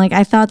Foundation. And like,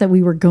 I thought that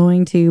we were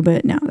going to,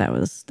 but no,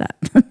 no,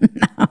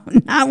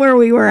 not where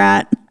we were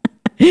at.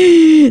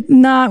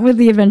 Not with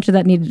the adventure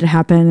that needed to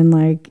happen and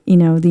like,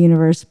 the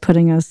universe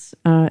putting us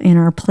in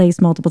our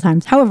place multiple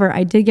times. However,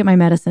 I did get my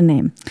medicine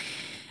name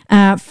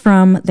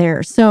from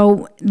there.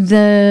 So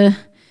the,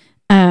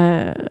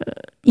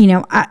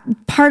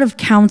 part of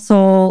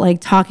council,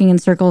 like talking in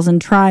circles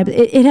and tribes,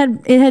 it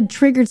had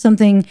triggered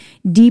something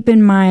deep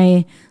in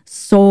my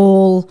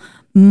soul,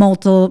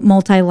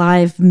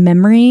 multi-life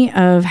memory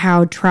of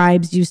how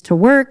tribes used to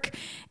work.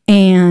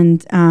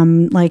 And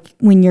like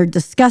when you're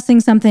discussing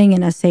something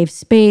in a safe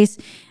space,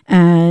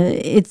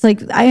 it's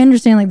like I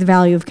understand like the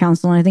value of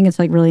counsel, and I think it's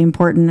like really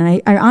important.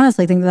 And I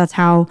honestly think that's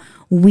how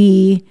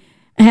we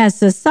as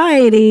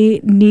society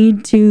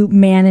need to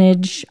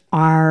manage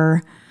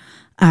our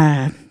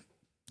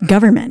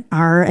government,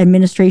 our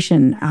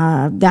administration.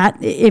 That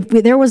if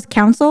there was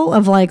council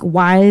of like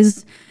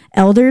wise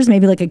elders,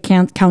 maybe like a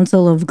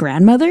council of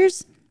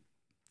grandmothers.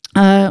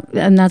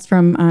 And that's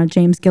from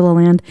James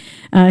Gilliland.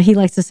 He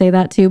likes to say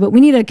that too. But we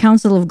need a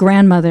council of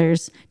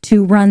grandmothers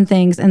to run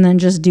things and then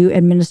just do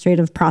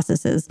administrative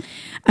processes.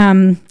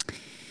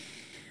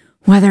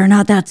 Whether or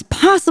not that's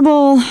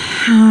possible,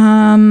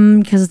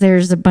 because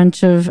there's a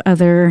bunch of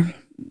other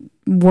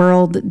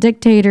world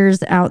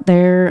dictators out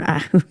there.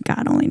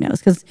 God only knows,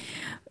 because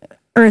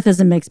Earth is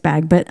a mixed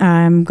bag. But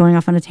I'm going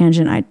off on a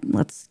tangent.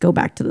 Let's go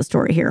back to the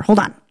story here. Hold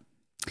on.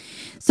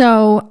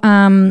 So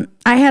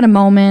I had a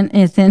moment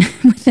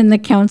within the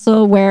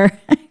council where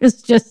it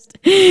was just,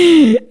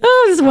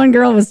 this one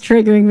girl was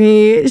triggering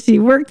me. She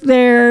worked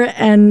there,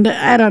 and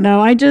I don't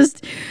know. I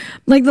just,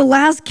 like the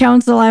last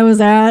council I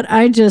was at,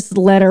 I just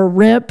let her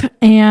rip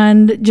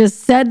and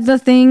just said the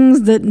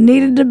things that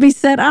needed to be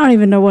said. I don't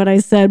even know what I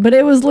said, but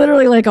it was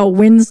literally like a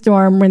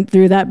windstorm went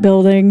through that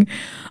building.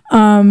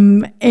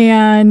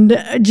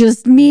 And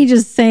just me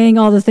just saying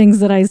all the things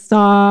that I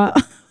saw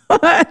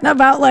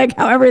about like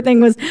how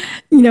everything was,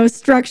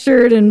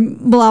 structured and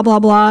blah, blah,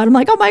 blah. And I'm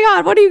like, oh my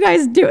God, what are you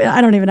guys doing? I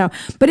don't even know.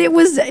 But it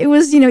was,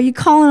 you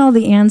call in all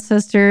the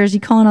ancestors, you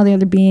call in all the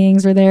other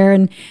beings are there.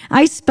 And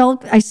I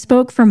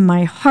spoke from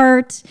my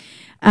heart.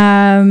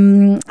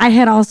 I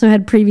had also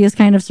had previous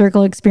kind of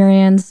circle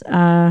experience,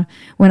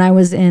 when I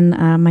was in,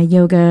 my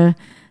yoga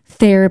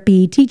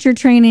therapy teacher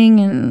training,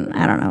 and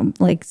I don't know,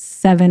 like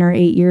 7 or 8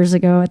 years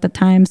ago at the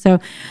time. So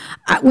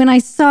when I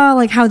saw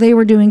like how they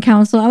were doing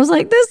counsel, I was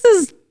like, this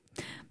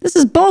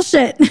is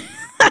bullshit.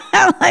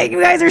 Like,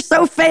 you guys are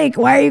so fake.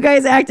 Why are you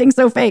guys acting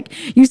so fake?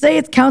 You say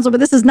it's counsel,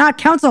 but this is not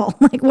counsel.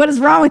 Like, what is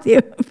wrong with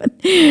you? But,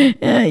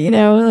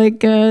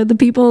 the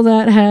people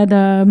that had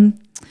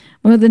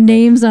one of the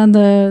names on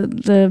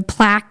the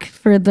plaque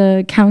for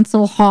the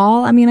council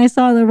hall. I mean, I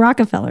saw the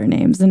Rockefeller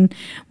names. And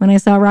when I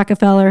saw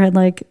Rockefeller had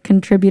like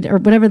contributed, or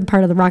whatever the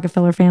part of the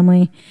Rockefeller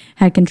family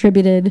had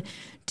contributed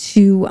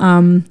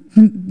to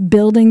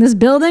building this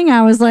building,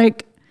 I was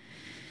like,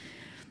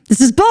 this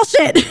is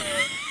bullshit.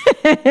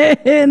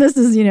 And this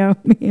is,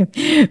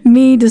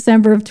 me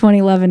December of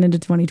 2011 into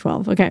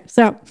 2012. Okay.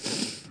 So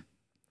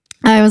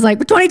I was like,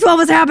 but 2012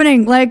 is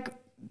happening. Like,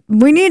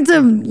 we need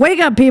to wake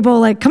up,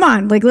 people. Like, come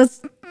on, like,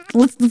 let's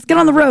get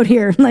on the road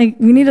here. Like,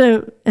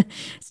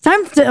 it's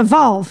time to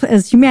evolve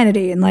as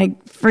humanity and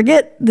like,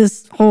 forget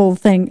this whole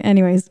thing.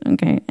 Anyways.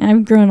 Okay.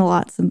 I've grown a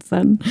lot since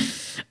then.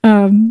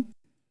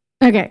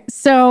 Okay,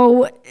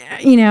 so,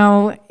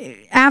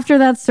 after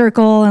that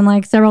circle and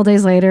like several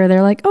days later,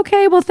 they're like,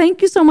 okay, well,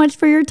 thank you so much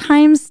for your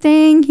time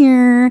staying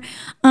here.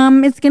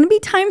 It's going to be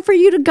time for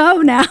you to go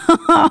now.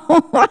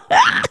 And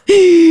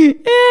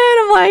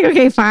I'm like,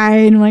 okay,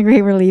 fine. I'm like,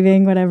 okay, we're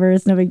leaving, whatever.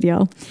 It's no big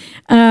deal.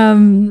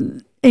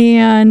 And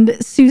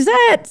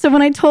Suzette, so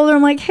when I told her,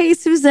 I'm like, hey,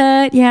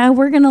 Suzette, yeah,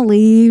 we're going to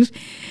leave.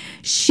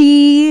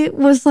 She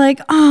was like,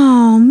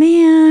 oh,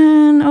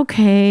 man,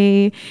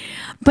 okay.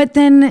 But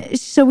then,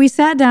 so we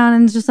sat down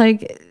and just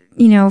like,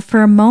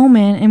 for a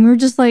moment, and we were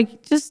just I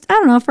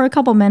don't know, for a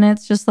couple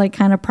minutes, just like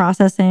kind of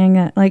processing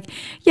that, like,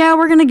 yeah,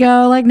 we're going to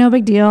go, like, no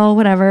big deal,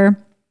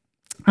 whatever.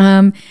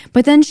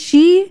 But then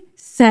she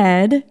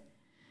said,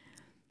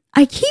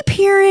 I keep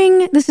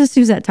hearing, this is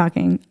Suzette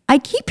talking, I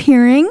keep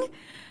hearing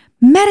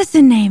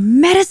medicine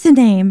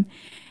name.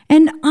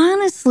 And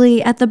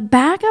honestly, at the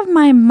back of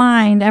my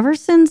mind, ever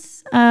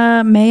since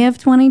May of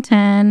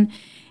 2010,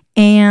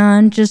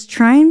 and just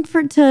trying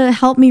to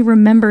help me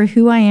remember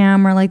who I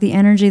am, or like the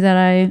energy that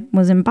I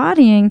was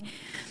embodying,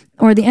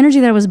 or the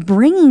energy that I was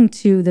bringing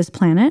to this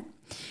planet,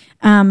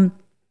 I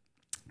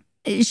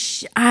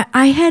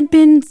had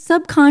been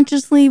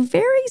subconsciously,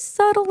 very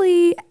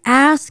subtly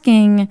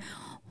asking,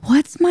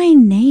 what's my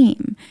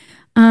name?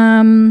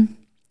 Kind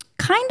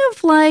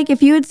of like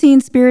if you had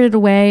seen Spirited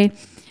Away,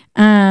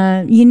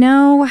 you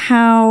know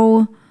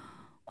how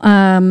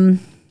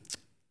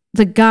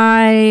the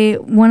guy,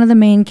 one of the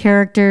main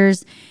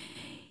characters,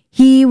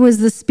 he was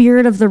the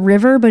spirit of the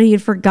river, but he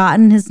had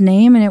forgotten his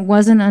name. And it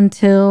wasn't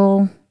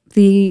until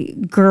the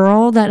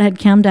girl that had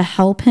come to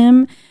helped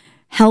him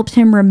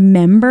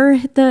remember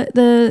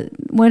the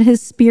what his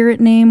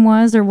spirit name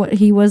was, or what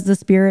he was the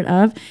spirit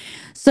of.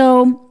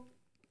 So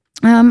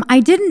I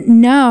didn't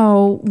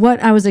know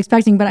what I was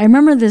expecting, but I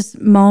remember this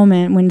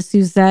moment when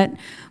Suzette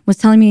was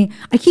telling me,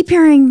 I keep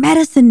hearing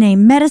medicine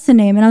name.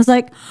 And I was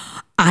like,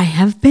 I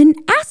have been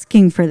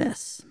asking for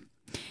this.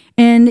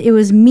 And it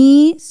was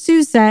me,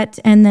 Suzette,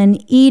 and then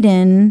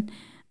Eden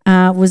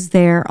was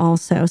there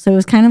also. So it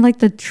was kind of like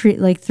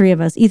three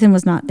of us. Ethan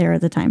was not there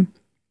at the time.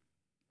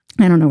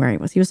 I don't know where he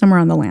was. He was somewhere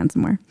on the land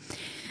somewhere.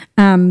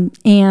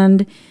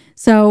 And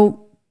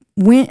so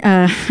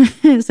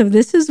so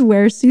this is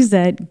where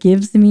Suzette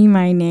gives me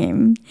my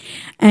name,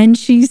 and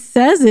she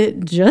says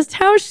it just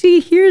how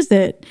she hears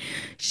it.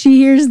 She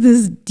hears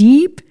this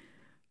deep,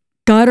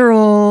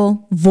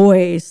 guttural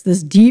voice,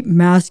 this deep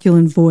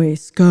masculine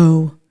voice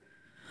go,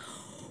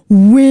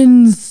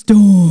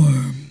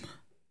 Windstorm.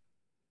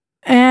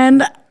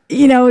 And,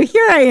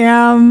 here I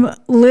am,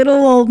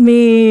 little old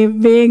me,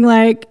 being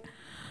like,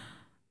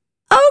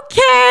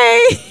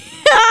 okay.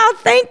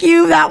 Thank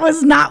you. That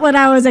was not what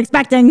I was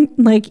expecting.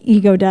 Like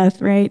ego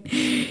death, right?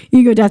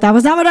 Ego death. That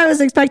was not what I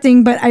was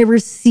expecting, but I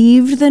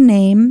received the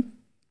name.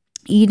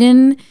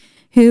 Eden,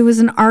 who was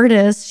an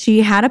artist,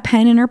 she had a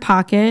pen in her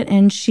pocket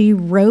and she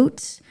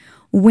wrote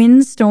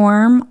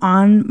Windstorm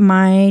on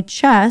my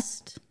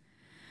chest.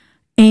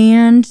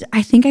 And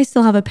I think I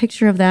still have a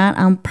picture of that.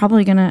 I'm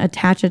probably going to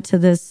attach it to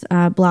this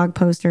blog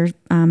post or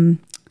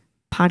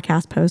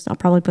podcast post. I'll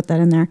probably put that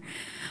in there.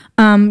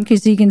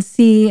 Because you can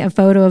see a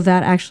photo of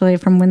that actually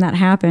from when that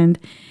happened.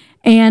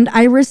 And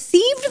I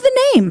received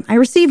the name. I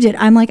received it.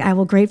 I'm like, I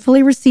will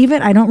gratefully receive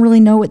it. I don't really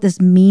know what this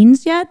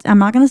means yet. I'm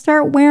not going to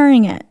start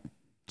wearing it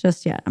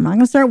just yet. I'm not going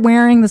to start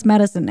wearing this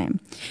medicine name.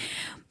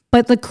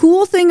 But the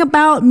cool thing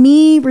about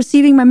me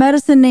receiving my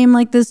medicine name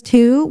like this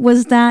too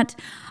was that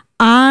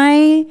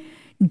I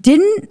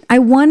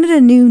wanted a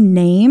new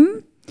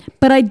name,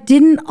 but I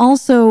didn't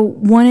also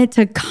want it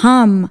to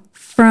come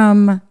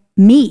from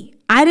me.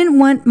 I didn't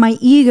want my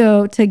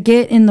ego to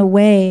get in the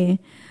way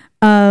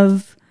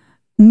of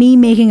me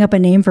making up a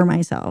name for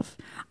myself.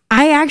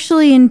 I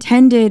actually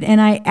intended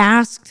and I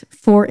asked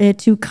for it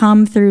to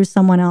come through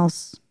someone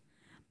else.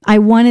 I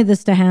wanted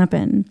this to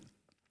happen.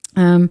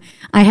 I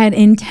had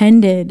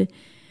intended,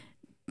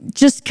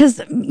 just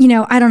because,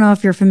 I don't know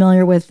if you're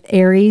familiar with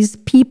Aries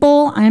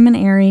people. I'm an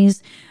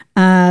Aries.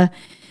 First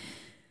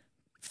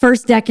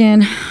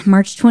decan,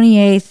 March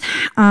 28th.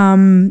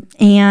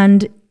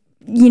 And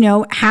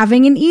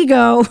having an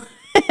ego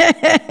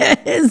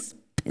is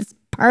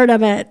part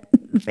of it.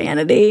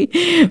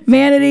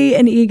 Vanity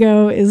and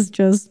ego is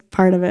just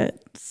part of it.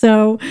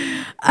 So,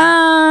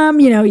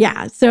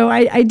 So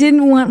I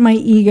didn't want my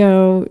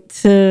ego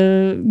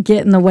to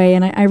get in the way,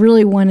 and I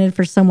really wanted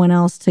for someone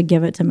else to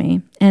give it to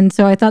me. And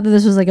so I thought that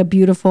this was like a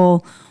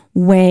beautiful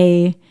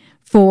way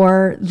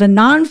for the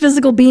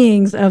non-physical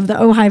beings of the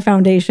Ojai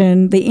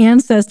Foundation, the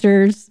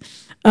ancestors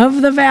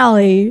of the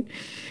Valley,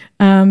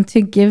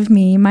 to give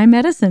me my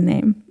medicine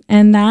name.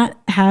 And that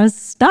has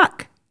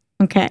stuck.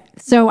 Okay.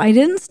 So I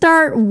didn't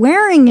start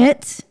wearing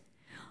it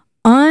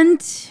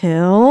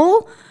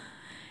until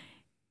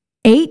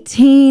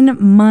 18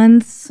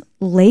 months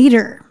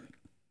later.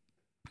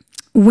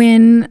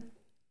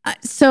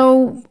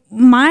 So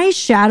my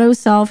shadow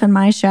self and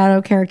my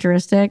shadow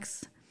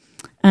characteristics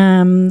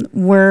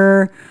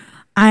were,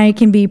 I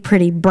can be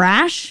pretty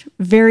brash,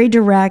 very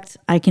direct.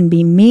 I can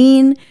be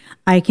mean.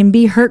 I can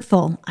be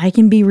hurtful. I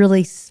can be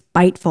really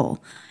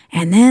spiteful.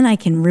 And then I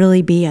can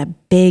really be a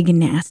big,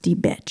 nasty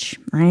bitch,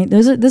 right?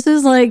 This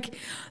is like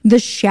the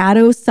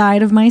shadow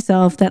side of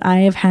myself that I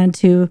have had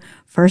to,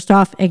 first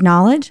off,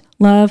 acknowledge,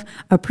 love,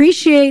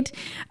 appreciate,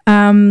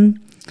 and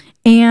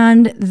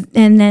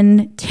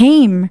then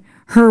tame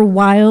her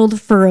wild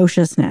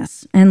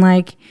ferociousness. And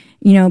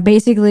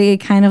basically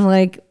kind of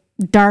like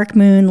Dark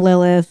Moon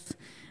Lilith.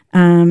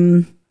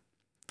 I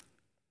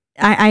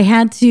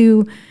had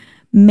to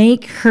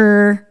make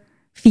her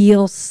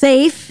feel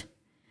safe.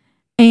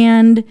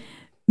 And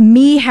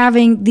me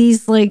having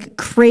these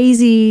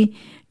crazy,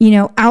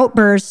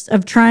 outbursts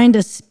of trying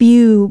to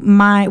spew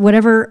my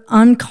whatever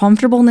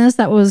uncomfortableness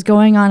that was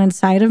going on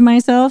inside of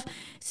myself,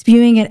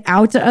 spewing it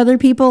out to other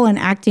people and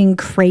acting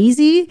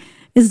crazy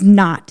was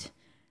not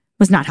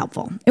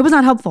helpful. It was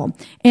not helpful.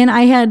 And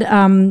I had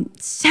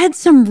said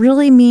some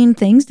really mean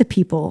things to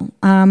people.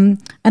 I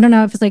don't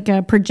know if it's like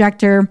a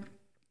projector.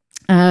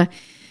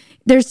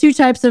 There's two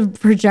types of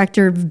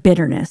projector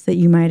bitterness that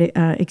you might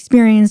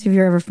experience if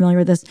you're ever familiar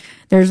with this.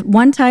 There's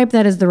one type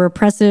that is the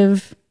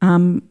repressive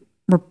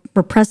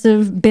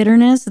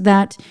bitterness,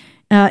 that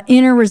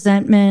inner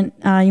resentment.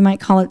 You might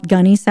call it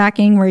gunny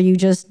sacking, where you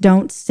just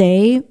don't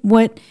say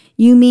what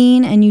you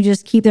mean and you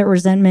just keep that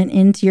resentment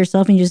into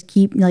yourself and you just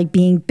keep like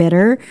being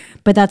bitter.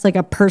 But that's like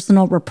a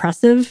personal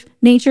repressive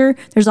nature.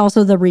 There's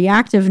also the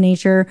reactive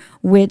nature,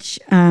 which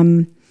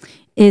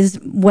is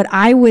what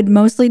I would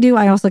mostly do.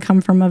 I also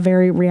come from a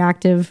very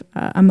reactive,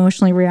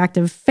 emotionally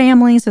reactive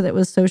family, so that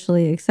was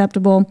socially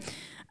acceptable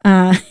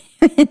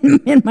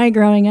in my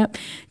growing up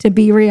to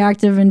be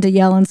reactive and to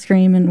yell and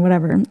scream and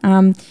whatever.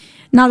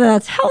 Not that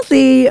that's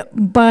healthy,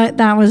 but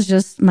that was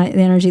just the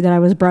energy that I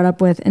was brought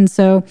up with. And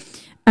so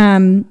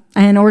in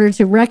order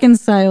to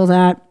reconcile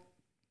that,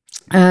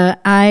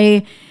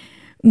 I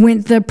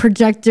went the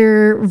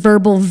projector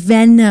verbal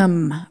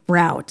venom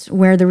route,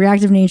 where the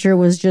reactive nature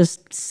was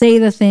just say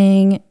the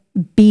thing,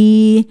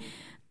 say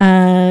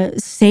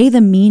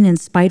the mean and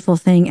spiteful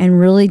thing, and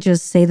really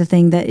just say the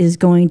thing that is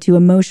going to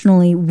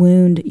emotionally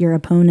wound your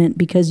opponent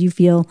because you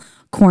feel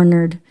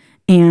cornered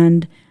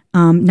and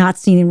not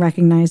seen and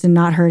recognized and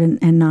not heard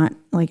and not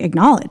like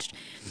acknowledged.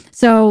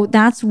 So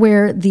that's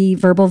where the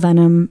verbal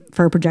venom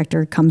for a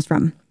projector comes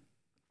from.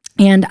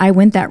 And I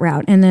went that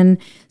route. And then,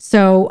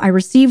 so I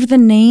received the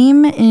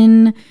name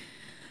in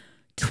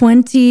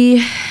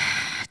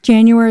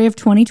January of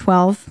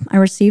 2012. I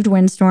received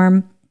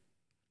Windstorm.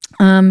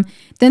 Then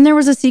there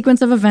was a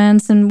sequence of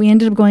events, and we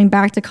ended up going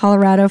back to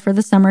Colorado for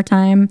the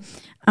summertime,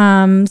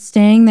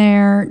 staying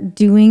there,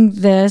 doing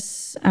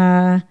this,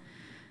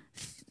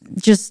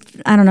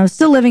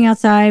 still living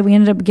outside. We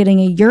ended up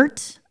getting a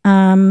yurt.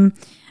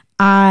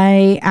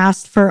 I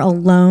asked for a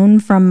loan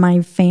from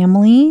my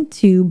family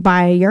to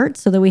buy a yurt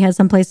so that we had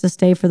some place to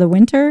stay for the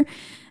winter.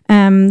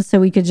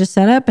 So we could just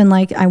set up, and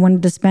like I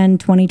wanted to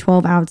spend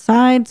 2012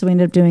 outside. So we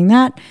ended up doing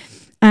that.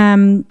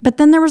 But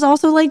then there was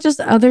also like just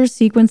other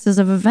sequences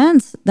of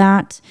events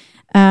that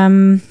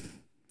ended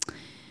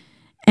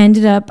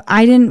up,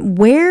 I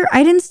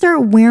didn't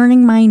start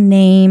wearing my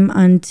name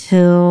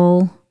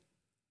until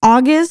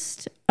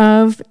August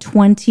of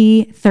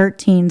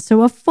 2013.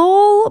 So a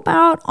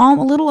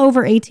little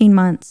over 18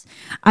 months.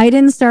 I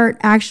didn't start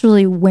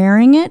actually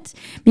wearing it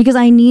because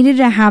I needed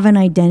to have an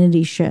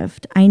identity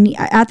shift.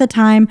 At the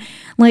time,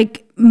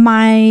 like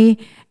my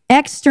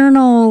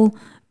external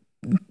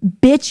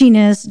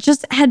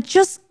bitchiness had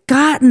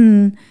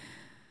gotten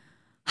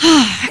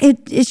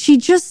she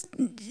just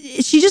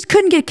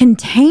couldn't get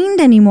contained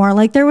anymore.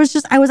 Like I was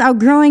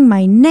outgrowing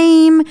my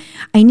name.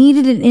 I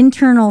needed an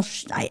internal,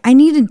 I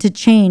needed to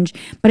change,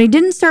 but I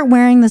didn't start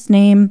wearing this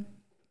name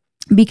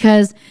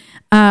because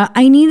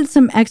I needed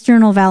some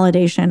external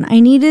validation. I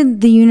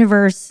needed the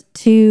universe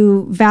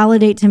to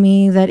validate to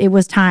me that it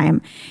was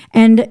time.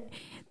 And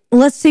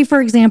let's say, for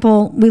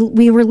example,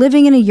 we were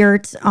living in a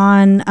yurt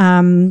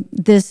on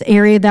this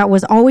area that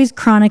was always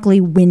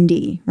chronically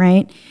windy,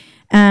 right?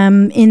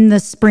 In the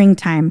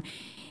springtime.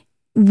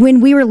 When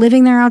we were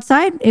living there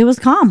outside, it was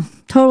calm,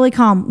 totally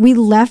calm. We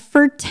left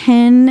for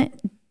 10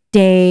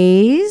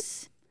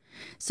 days.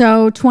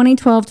 So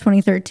 2012,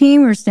 2013,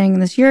 we were staying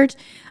in this yurt.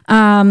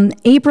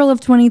 April of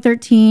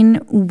 2013,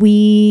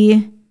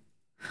 we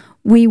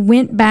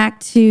went back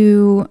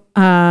to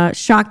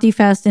Shakti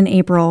Fest in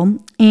April,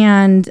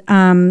 and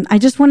I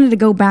just wanted to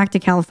go back to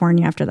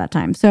California after that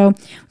time. So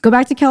go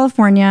back to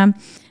California,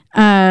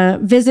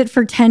 visit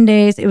for 10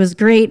 days. It was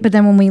great. But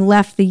then when we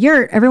left the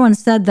yurt, everyone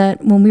said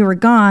that when we were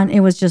gone, it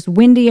was just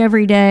windy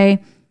every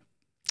day.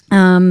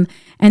 And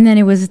then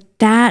it was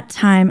that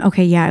time.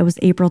 Okay. Yeah. It was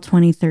April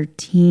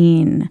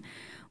 2013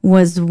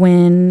 was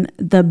when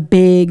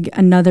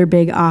another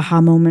big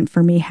aha moment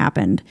for me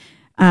happened.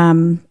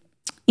 And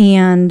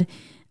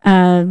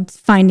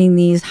finding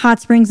these hot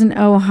springs in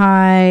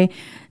Ojai,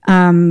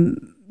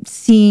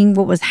 seeing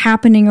what was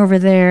happening over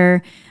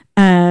there,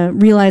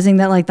 realizing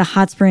that like the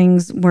hot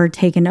springs were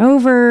taken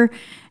over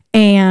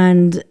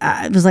and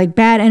it was like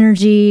bad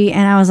energy.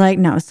 And I was like,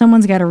 no,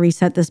 someone's got to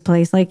reset this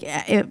place. Like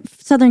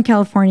Southern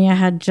California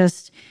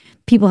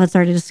people had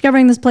started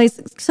discovering this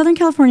place. Southern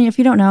California, if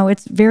you don't know,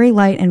 it's very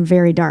light and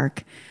very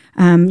dark.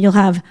 You'll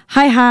have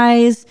high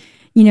highs,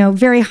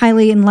 very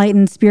highly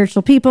enlightened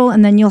spiritual people.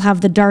 And then you'll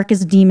have the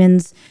darkest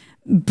demons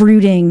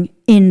brooding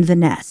in the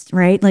nest,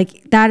 right?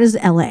 Like that is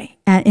LA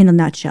in a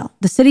nutshell.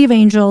 The city of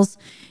angels.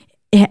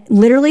 It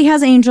literally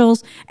has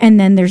angels, and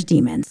then there's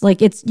demons.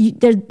 Like it's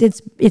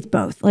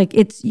both. Like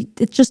it's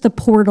just a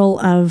portal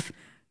of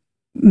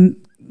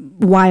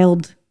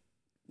wild,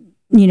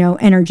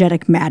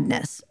 energetic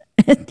madness.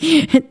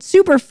 It's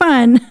super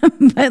fun,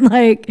 but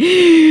like,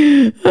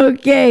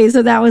 okay.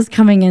 So that was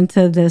coming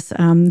into this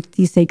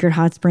these sacred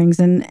hot springs,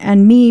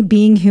 and me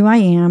being who I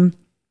am,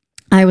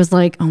 I was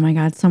like, oh my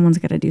God, someone's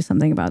got to do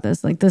something about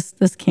this. Like this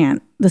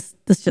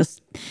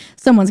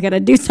someone's got to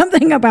do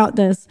something about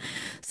this.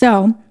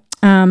 So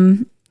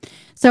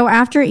So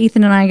after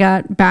Ethan and I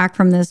got back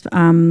from this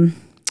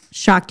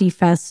Shakti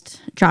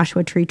Fest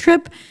Joshua Tree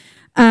trip,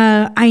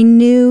 I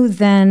knew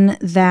then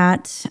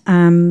that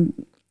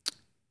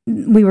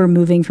we were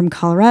moving from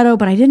Colorado,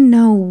 but I didn't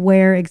know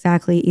where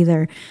exactly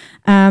either.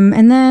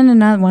 And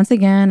then once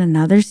again,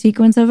 another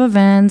sequence of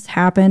events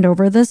happened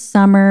over the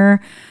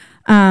summer,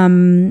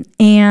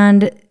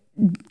 and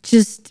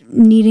just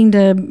needing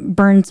to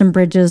burn some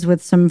bridges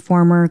with some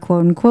former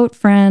quote unquote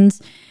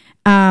friends.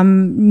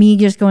 Me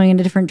just going in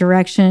a different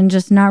direction,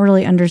 just not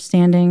really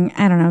understanding.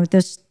 I don't know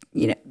this,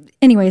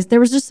 anyways, there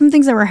was just some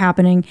things that were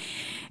happening.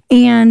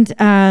 And,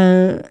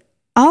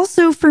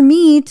 also for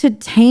me to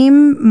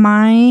tame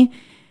my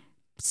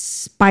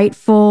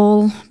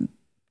spiteful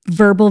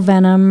verbal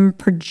venom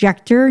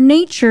projector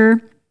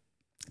nature.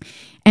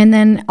 And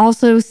then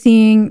also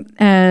seeing,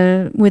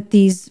 with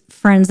these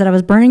friends that I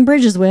was burning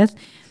bridges with,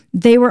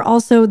 they were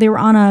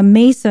on a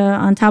mesa,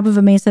 on top of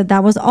a mesa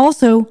that was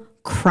also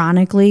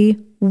chronically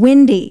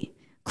windy,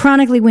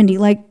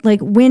 like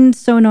wind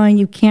so annoying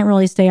you can't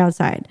really stay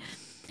outside.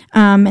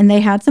 And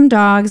they had some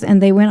dogs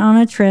and they went on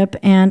a trip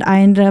and I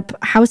ended up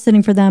house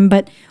sitting for them.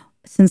 But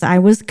since I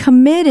was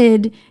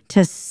committed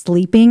to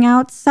sleeping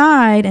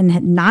outside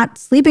and not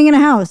sleeping in a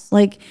house,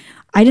 like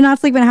I did not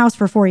sleep in a house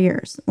for 4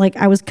 years. Like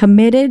I was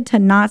committed to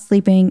not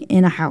sleeping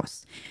in a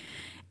house.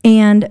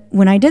 And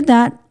when I did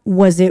that,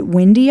 was it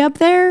windy up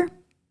there?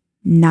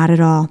 Not at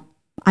all.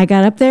 I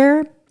got up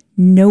there,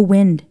 no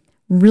wind.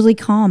 Really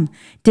calm,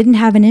 didn't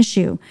have an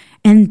issue.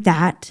 And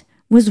that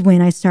was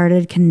when I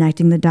started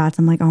connecting the dots.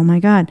 I'm like, oh my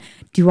God,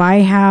 do I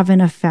have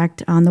an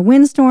effect on the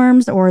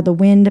windstorms or the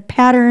wind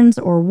patterns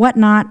or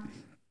whatnot?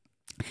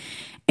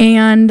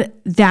 And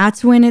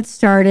that's when it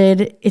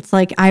started. It's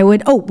like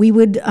Ethan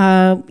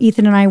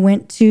and I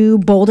went to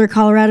Boulder,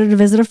 Colorado to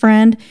visit a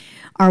friend.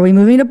 Are we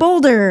moving to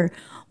Boulder?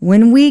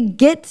 When we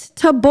get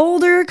to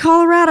Boulder,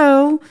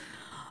 Colorado,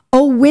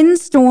 a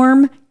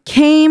windstorm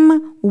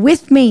came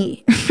with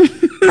me.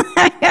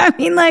 I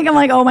mean, I'm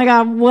like, oh my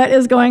God, what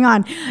is going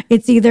on?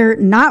 It's either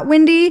not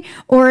windy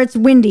or it's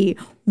windy.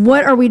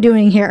 What are we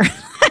doing here?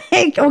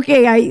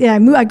 Okay,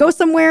 I go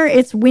somewhere,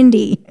 it's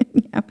windy.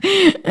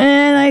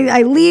 And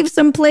I leave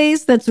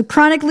someplace that's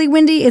chronically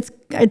windy.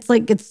 It's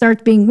like it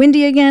starts being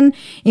windy again.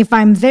 If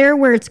I'm there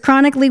where it's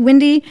chronically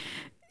windy,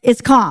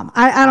 it's calm.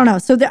 I don't know.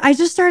 So I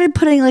just started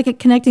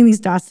connecting these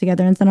dots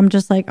together. And then I'm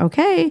just like,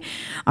 okay,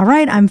 all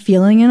right, I'm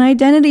feeling an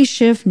identity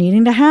shift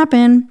needing to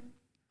happen.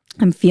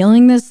 I'm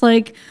feeling this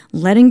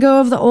letting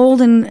go of the old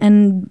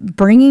and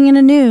bringing in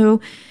a new.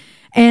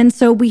 And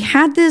so we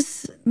had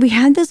this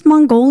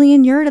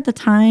Mongolian yurt at the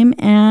time.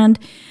 And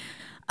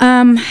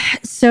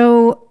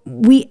so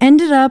we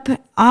ended up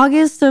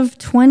August of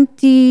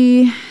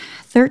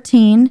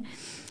 2013.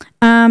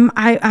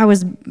 I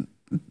was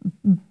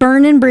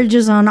burning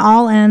bridges on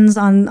all ends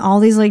on all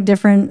these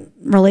different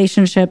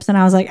relationships. And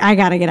I was like, I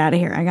got to get out of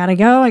here. I got to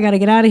go. I got to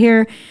get out of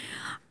here.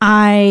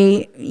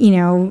 I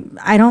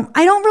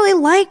don't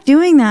really like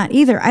doing that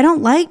either. I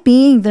don't like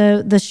being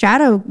the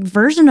shadow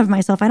version of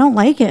myself. I don't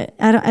like it.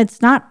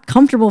 It's not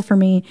comfortable for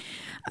me.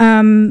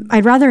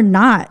 I'd rather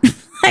not.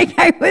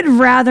 I would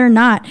rather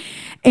not.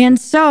 And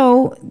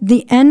so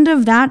the end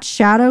of that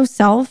shadow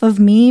self of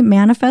me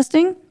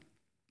manifesting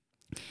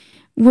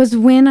was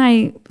when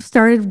I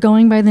started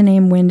going by the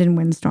name Wind and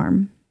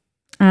Windstorm.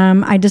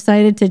 I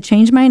decided to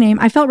change my name.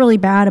 I felt really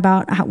bad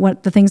about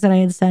what the things that I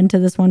had said to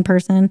this one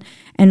person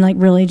and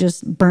really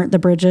just burnt the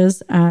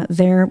bridges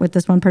there with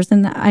this one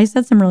person. I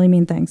said some really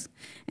mean things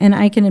and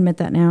I can admit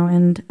that now.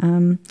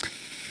 And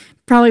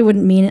probably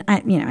wouldn't mean it.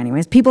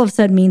 Anyways, people have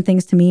said mean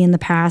things to me in the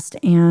past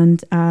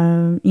and,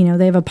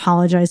 they've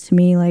apologized to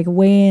me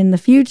way in the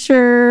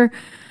future.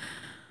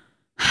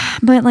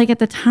 But at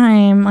the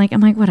time,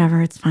 I'm like,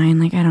 whatever, it's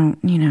fine. I don't,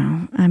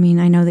 I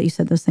know that you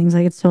said those things,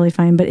 it's totally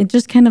fine, but it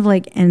just kind of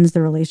ends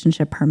the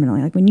relationship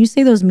permanently. When you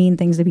say those mean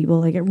things to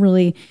people, it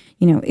really,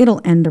 it'll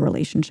end a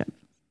relationship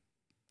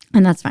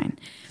and that's fine.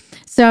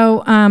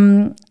 So,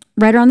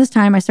 right around this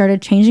time, I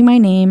started changing my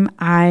name.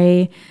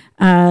 I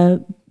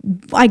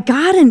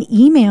got an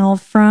email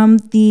from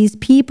these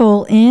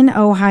people in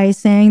Ojai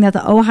saying that the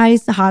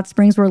Ojai Hot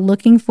Springs were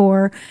looking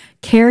for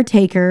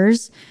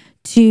caretakers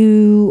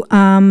to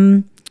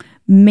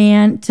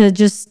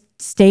just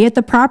stay at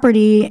the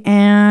property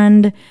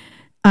and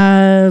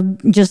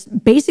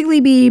just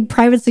basically be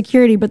private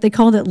security, but they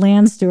called it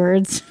land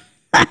stewards.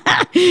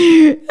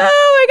 Oh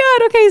my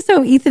God. Okay.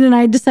 So Ethan and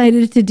I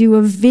decided to do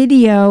a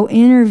video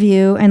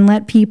interview and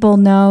let people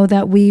know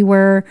that we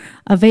were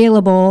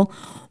available.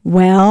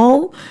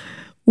 Well,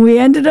 we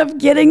ended up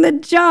getting the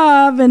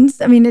job and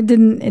it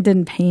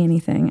didn't pay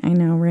anything. I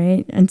know,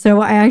 right? And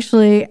so I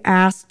actually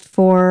asked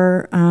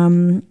for,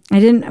 we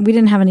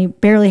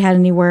barely had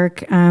any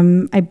work.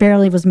 I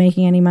barely was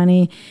making any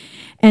money.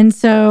 And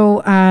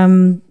so,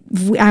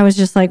 I was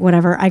just like,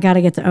 whatever, I got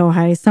to get to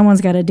Ojai.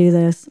 Someone's got to do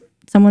this.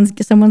 Someone's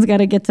got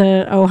to get to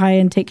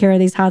Ojai and take care of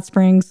these hot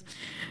springs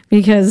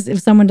because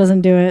if someone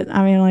doesn't do it,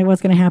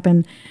 what's going to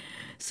happen?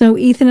 So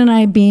Ethan and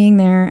I being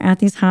there at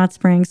these hot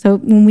springs. So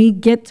when we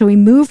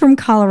move from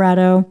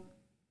Colorado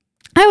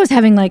I was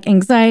having like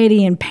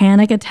anxiety and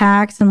panic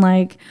attacks and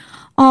like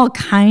all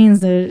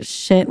kinds of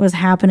shit was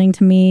happening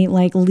to me,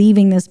 like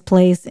leaving this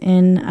place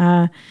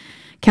in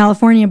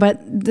California.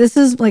 But this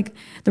is like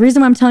the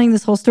reason why I'm telling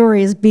this whole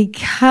story is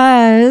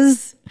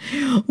because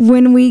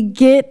when we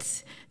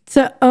get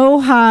to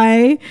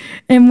Ojai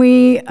and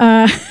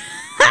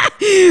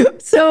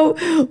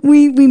so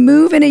we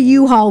move in a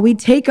U-Haul. We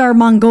take our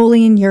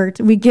Mongolian yurt.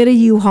 We get a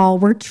U-Haul.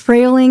 We're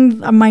trailing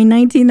my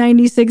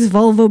 1996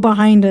 Volvo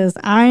behind us.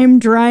 I'm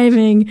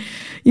driving,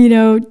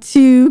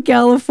 to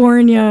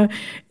California,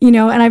 and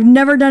I've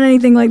never done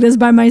anything like this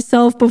by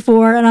myself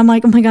before. And I'm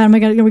like, oh my God,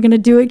 are we going to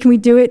do it? Can we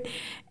do it?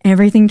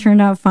 Everything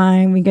turned out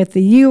fine. We get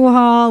the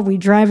U-Haul. We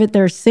drive it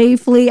there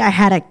safely. I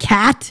had a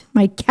cat.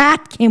 My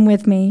cat came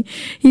with me.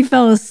 He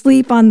fell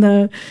asleep on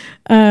the,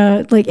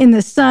 in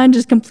the sun,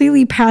 just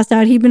completely passed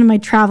out. He'd been my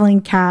traveling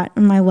cat,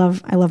 and I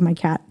love my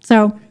cat.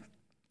 So,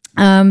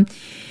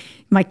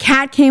 my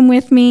cat came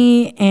with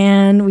me,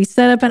 and we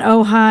set up at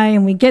Ojai,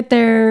 and we get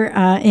there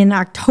in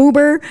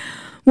October.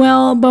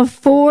 Well,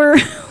 before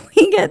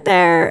we get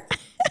there,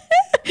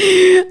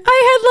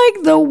 I had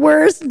like the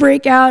worst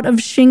breakout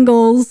of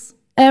shingles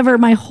ever.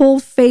 My whole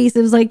face,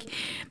 it was like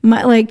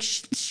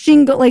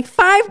shingle. Like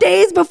 5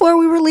 days before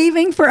we were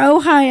leaving for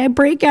Ojai, I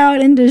break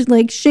out into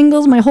like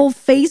shingles. My whole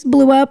face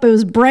blew up. It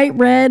was bright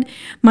red.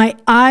 My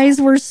eyes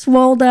were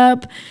swelled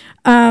up.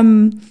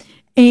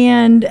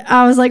 And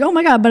I was like, oh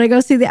my God, but I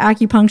go see the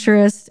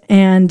acupuncturist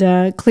and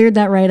cleared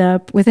that right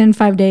up. Within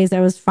 5 days,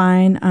 I was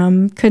fine.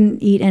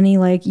 Couldn't eat any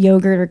like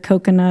yogurt or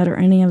coconut or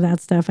any of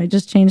that stuff. I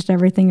just changed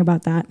everything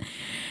about that.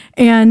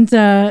 And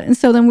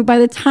so then by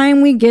the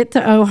time we get to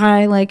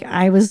Ojai, like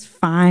I was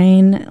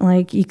fine.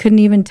 Like you couldn't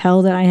even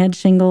tell that I had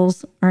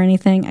shingles or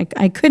anything.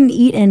 I couldn't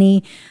eat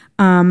any,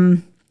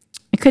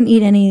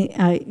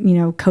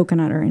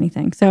 coconut or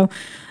anything. So,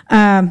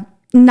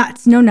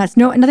 nuts,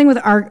 nothing with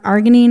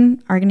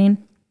arginine,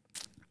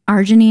 or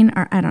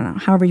I don't know,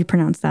 however you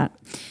pronounce that.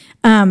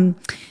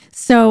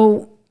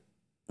 So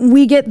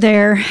we get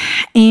there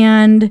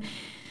and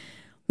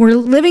we're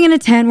living in a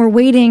tent. We're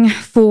waiting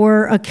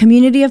for a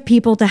community of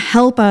people to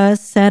help us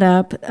set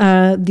up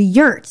the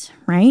yurt,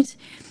 right?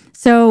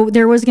 So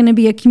there was going to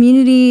be a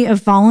community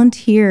of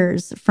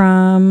volunteers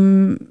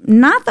from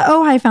not the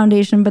Ojai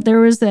Foundation, but there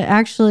was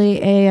actually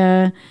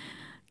a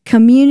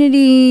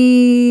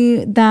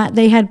community that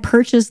they had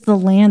purchased the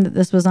land that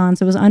this was on.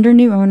 So it was under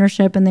new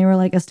ownership, and they were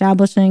like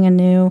establishing a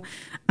new,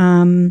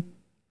 I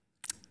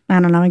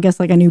don't know, I guess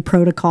like a new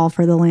protocol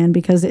for the land,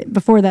 because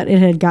before that it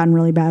had gotten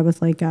really bad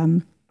with like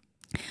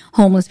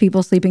homeless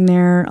people sleeping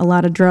there, a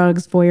lot of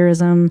drugs,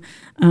 voyeurism,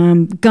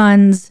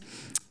 guns.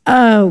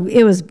 Oh,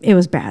 it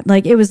was bad.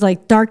 Like it was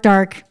like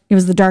dark. It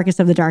was the darkest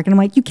of the dark. And I'm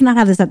like, you cannot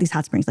have this at these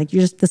hot springs. Like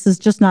this is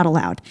just not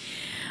allowed.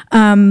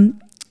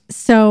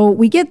 So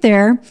we get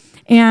there.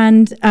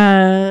 And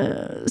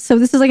so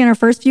this is like in our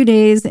first few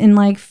days. In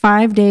like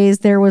 5 days,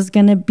 there was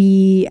going to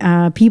be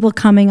people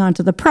coming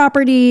onto the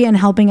property and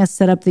helping us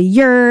set up the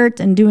yurt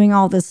and doing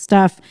all this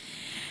stuff.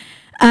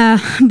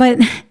 But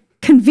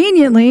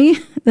conveniently,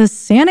 the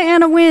Santa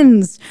Ana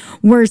winds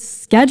were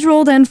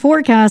scheduled and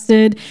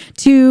forecasted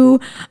to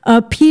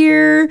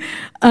appear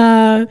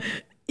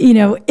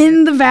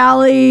in the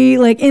valley,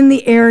 like in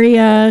the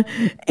area.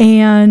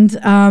 And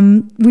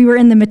we were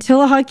in the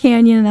Matilaha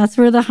Canyon. That's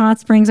where the hot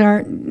springs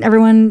are.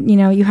 Everyone,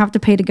 you have to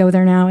pay to go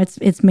there now.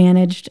 It's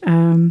managed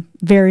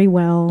very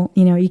well.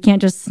 You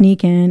can't just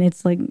sneak in.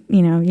 It's like,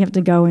 you have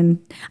to go,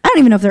 and I don't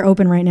even know if they're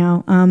open right now,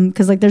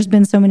 because like there's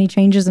been so many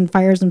changes and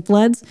fires and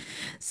floods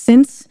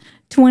since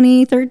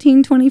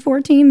 2013,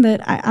 2014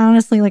 that I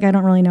honestly, like, I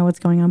don't really know what's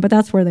going on, but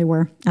that's where they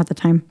were at the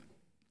time.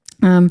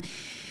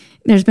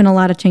 There's been a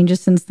lot of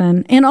changes since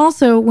then. And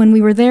also when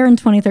we were there in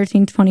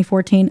 2013,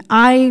 2014,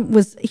 I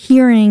was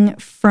hearing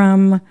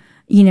from,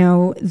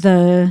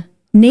 the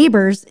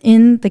neighbors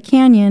in the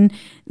canyon,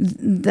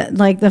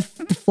 like the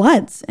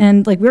floods,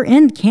 and like we're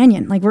in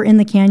canyon, like we're in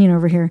the canyon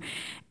over here.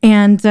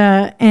 And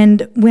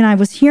when I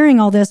was hearing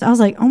all this, I was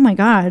like, oh my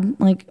God,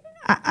 like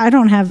I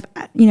don't have,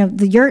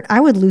 the yurt, I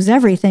would lose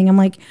everything. I'm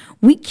like,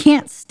 we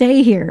can't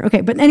stay here.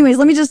 Okay. But anyways,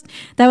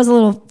 that was a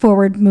little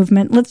forward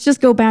movement. Let's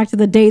just go back to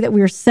the day that we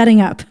were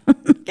setting up.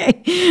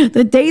 Okay.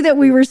 The day that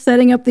we were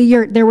setting up the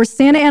yurt, there were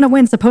Santa Ana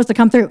winds supposed to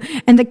come through,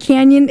 and the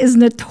canyon is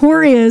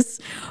notorious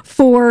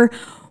for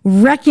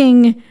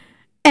wrecking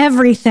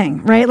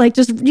everything, right? Like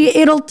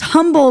it'll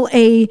tumble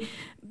a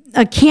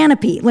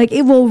canopy. Like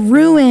it will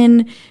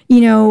ruin,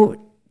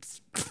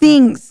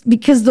 things,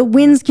 because the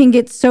winds can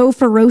get so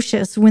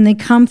ferocious when they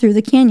come through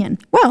the canyon.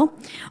 Well,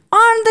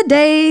 on the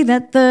day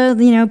that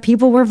the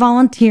people were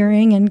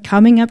volunteering and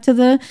coming up to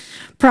the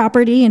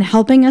property and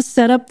helping us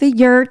set up the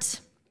yurt,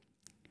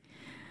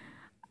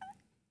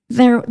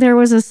 there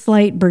was a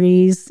slight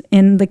breeze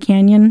in the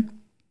canyon.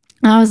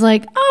 I was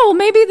like, oh,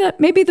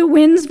 maybe the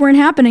winds weren't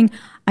happening.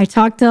 I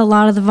talked to a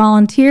lot of the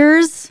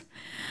volunteers,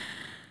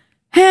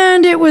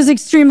 and it was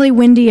extremely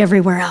windy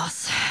everywhere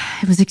else.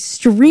 It was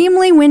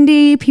extremely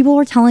windy. People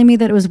were telling me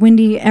that it was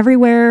windy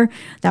everywhere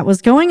that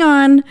was going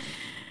on.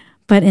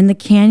 But in the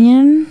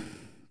canyon,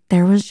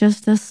 there was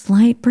just a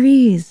slight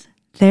breeze.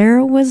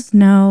 There was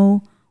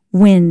no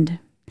wind.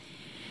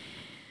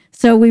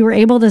 So we were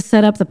able to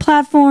set up the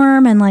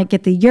platform and like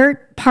get the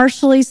yurt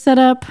partially set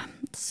up.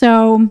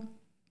 So,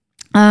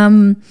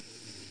 setting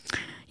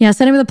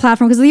up the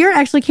platform, because the yurt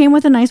actually came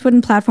with a nice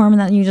wooden platform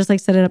and then you just like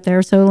set it up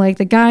there. So like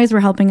the guys were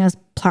helping us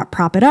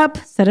prop it up,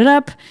 set it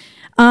up.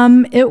 I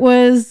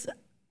was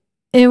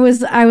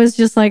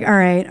just like, all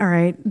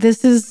right,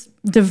 this is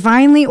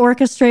divinely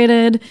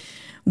orchestrated.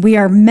 We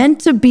are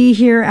meant to be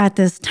here at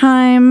this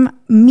time.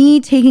 Me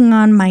taking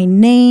on my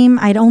name.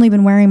 I'd only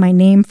been wearing my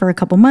name for a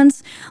couple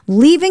months.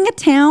 Leaving a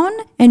town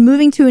and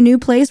moving to a new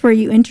place where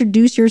you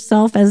introduce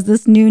yourself as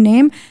this new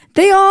name.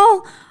 They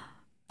all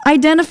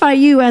identify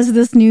you as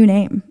this new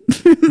name.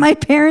 My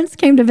parents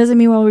came to visit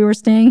me while we were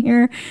staying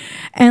here.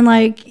 And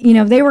like,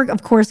 they were,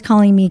 of course,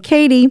 calling me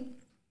Katie.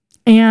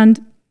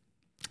 And,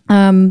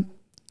 the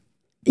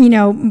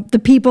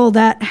people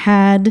that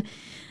had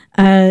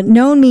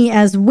known me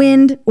as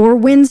Wind or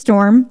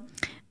Windstorm,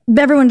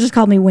 everyone just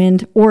called me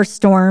Wind or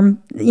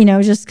Storm,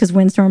 just because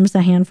Windstorm is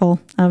a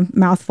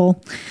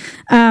mouthful.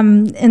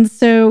 And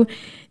so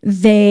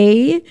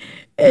they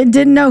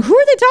didn't know, who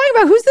are they talking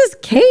about? Who's this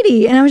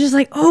Katie? And I was just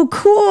like, oh,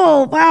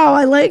 cool.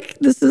 Wow.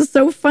 This is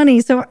so funny.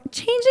 So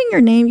changing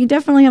your name, you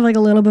definitely have like a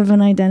little bit of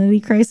an identity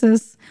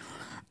crisis.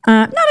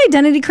 Not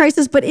identity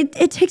crisis, but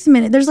it takes a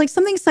minute. There's like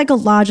something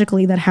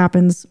psychologically that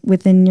happens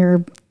within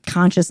your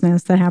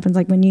consciousness that happens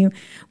like when you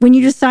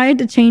decide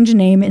to change a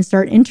name and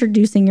start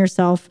introducing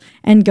yourself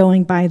and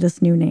going by this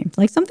new name.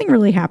 Like something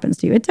really happens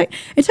to you. It took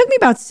me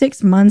about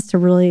 6 months to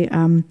really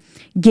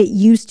get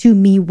used to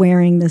me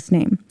wearing this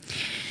name.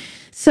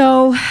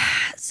 So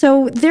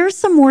there's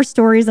some more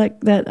stories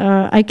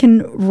that I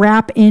can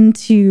wrap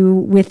into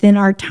within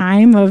our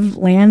time of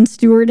land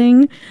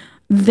stewarding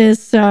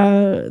this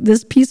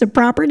piece of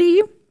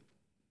property.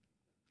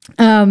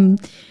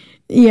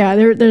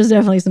 There's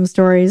definitely some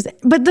stories.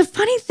 But the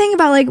funny thing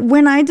about like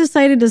when I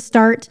decided to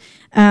start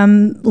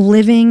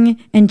living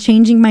and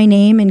changing my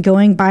name and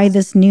going by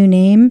this new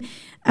name,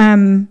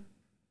 there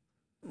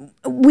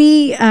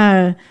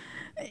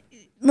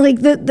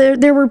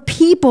were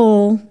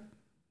people,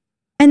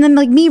 and then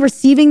like me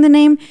receiving the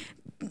name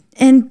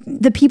and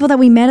the people that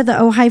we met at the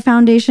Ojai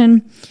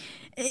Foundation,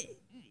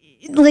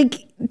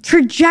 like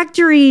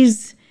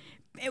trajectories.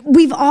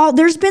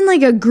 There's been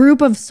like a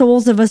group of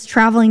souls of us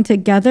traveling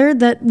together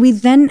that we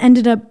then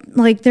ended up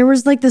like, there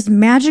was like this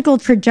magical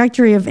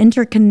trajectory of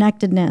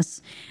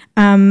interconnectedness.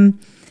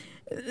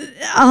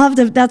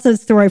 That's a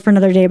story for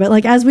another day, but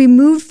like as we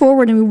moved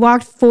forward and we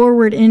walked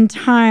forward in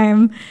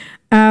time,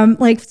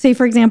 like say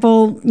for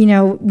example,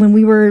 when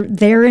we were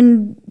there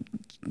in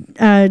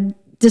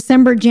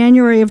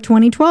January of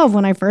 2012,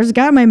 when I first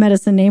got my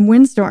medicine name,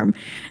 Windstorm,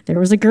 there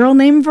was a girl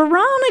named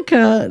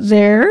Veronica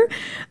there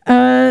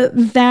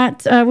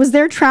that was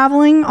there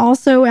traveling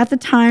also at the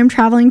time,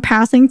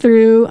 passing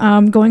through,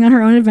 going on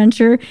her own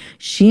adventure.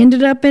 She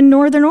ended up in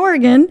Northern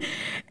Oregon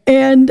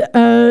and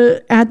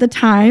at the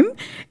time.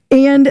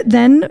 And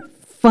then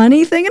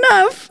funny thing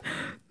enough,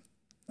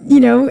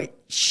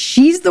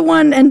 she's the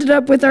one ended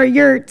up with our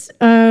yurt,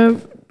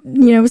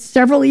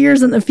 several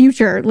years in the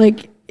future,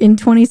 like in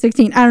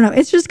 2016. I don't know.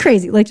 It's just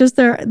crazy. Like just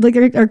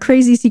our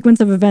crazy sequence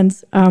of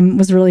events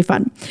was really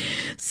fun.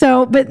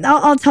 So, but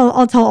I'll tell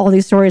all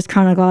these stories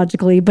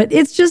chronologically, but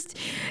it's just,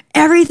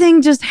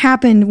 everything just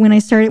happened when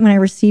I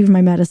received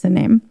my medicine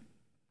name.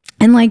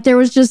 And like, there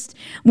was just,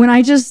 when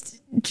I just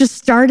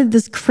started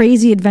this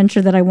crazy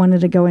adventure that I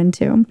wanted to go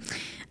into.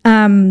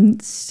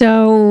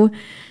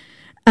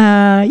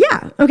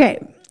 Okay.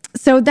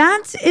 So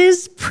that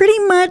is pretty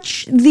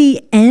much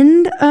the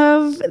end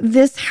of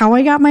this, how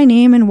I got my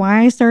name and why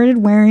I started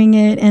wearing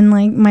it, and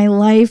like my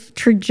life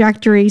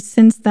trajectory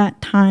since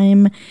that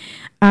time,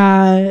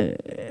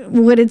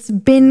 what it's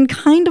been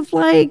kind of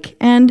like.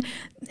 And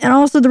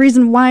also the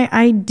reason why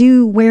I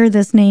do wear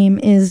this name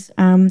is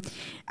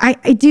I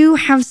do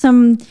have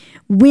some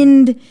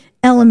wind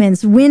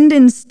elements, wind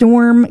and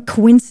storm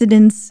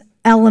coincidence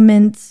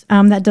elements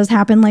that does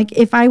happen. Like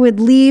if I would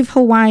leave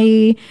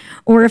Hawaii,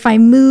 or if I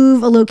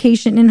move a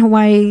location in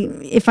Hawaii,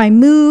 if I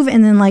move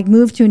and then like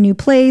move to a new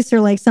place, or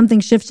like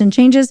something shifts and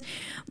changes,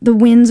 the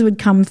winds would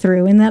come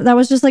through. And that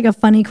was just like a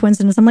funny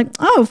coincidence. I'm like,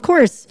 oh, of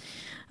course.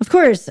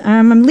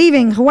 I'm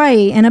leaving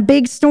Hawaii and a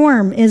big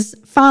storm is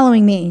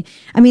following me.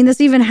 I mean,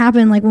 this even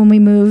happened like when we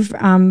moved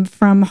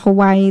from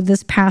Hawaii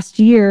this past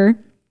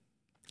year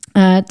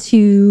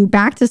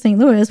back to St.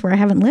 Louis, where I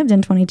haven't lived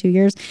in 22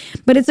 years,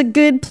 but it's a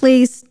good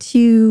place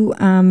to,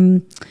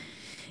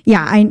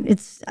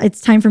 it's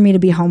time for me to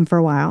be home for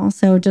a while.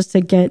 So just to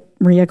get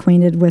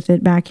reacquainted with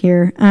it back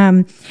here.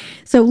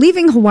 So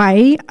leaving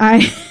Hawaii, now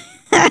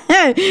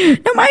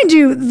mind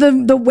you,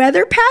 the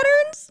weather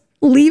patterns,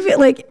 leave it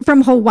like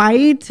from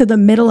Hawaii to the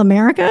middle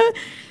America,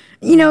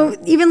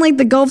 even like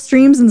the Gulf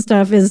streams and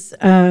stuff is,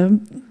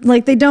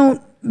 like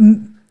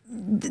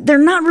they're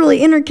not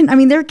really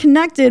they're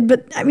connected,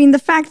 but I mean, the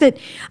fact that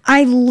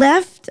I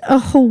left a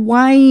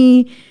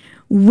Hawaii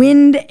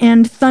wind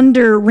and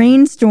thunder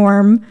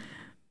rainstorm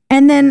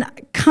And then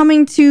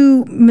coming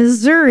to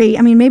Missouri,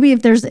 I mean, maybe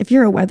if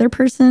you're a weather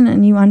person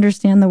and you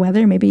understand the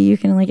weather, maybe you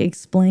can like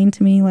explain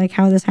to me like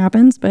how this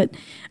happens. But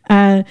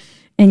and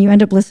you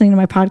end up listening to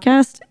my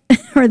podcast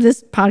or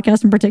this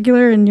podcast in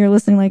particular, and you're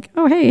listening like,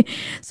 oh, hey.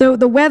 So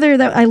the weather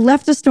that I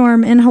left a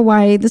storm in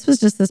Hawaii, this was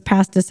just this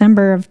past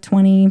December of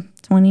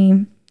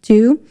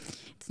 2022.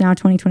 It's now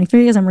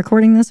 2023 as I'm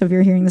recording this. So if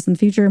you're hearing this in the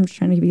future, I'm just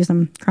trying to give you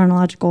some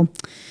chronological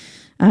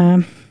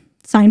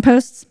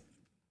signposts.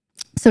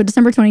 So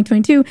December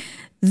 2022,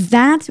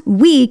 that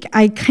week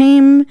I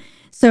came,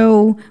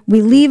 so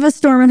we leave a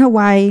storm in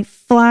Hawaii,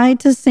 fly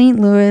to St.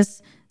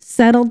 Louis,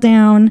 settle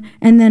down,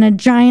 and then a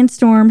giant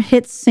storm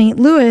hits St.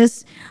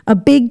 Louis, a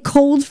big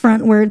cold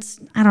front where it's,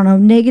 I don't know,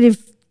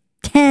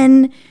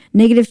 -10,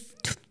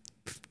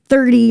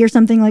 -30 or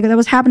something like that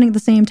was happening at the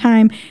same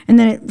time. And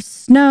then it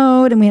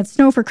snowed and we had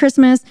snow for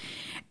Christmas.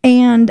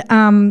 And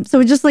so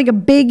it's just like a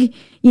big,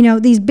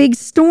 these big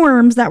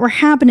storms that were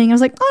happening. I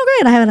was like, oh,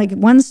 great. I had like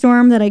one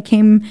storm that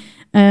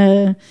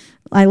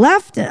I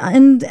left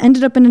and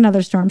ended up in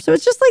another storm. So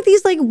it's just like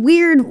these like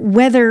weird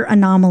weather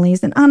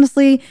anomalies. And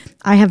honestly,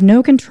 I have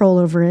no control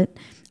over it.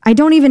 I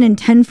don't even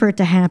intend for it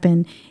to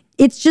happen.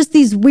 It's just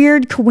these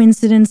weird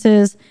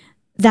coincidences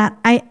that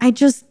I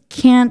just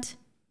can't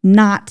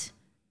not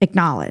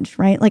acknowledge,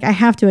 right? Like I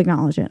have to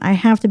acknowledge it. I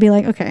have to be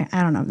like, okay,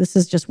 I don't know. This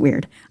is just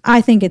weird.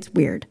 I think it's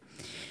weird.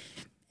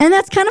 And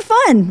that's kind of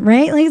fun,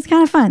 right? Like it's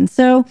kind of fun.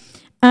 So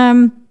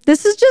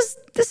this is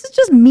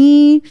just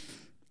me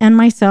and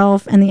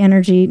myself and the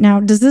energy.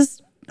 Now,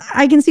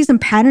 I can see some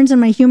patterns in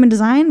my human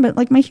design, but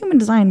like my human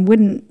design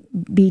wouldn't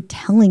be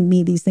telling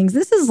me these things.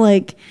 This is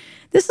like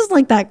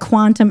that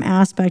quantum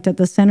aspect at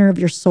the center of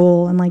your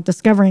soul and like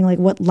discovering like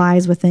what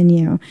lies within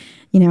you,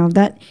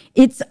 that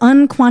it's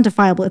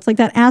unquantifiable. It's like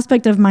that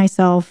aspect of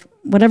myself,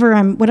 whatever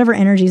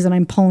energies that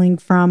I'm pulling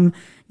from,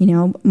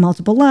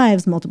 multiple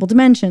lives, multiple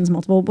dimensions,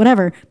 multiple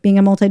whatever, being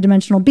a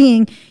multidimensional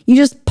being, you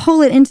just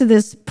pull it into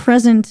this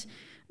present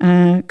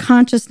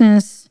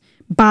consciousness,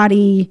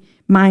 body,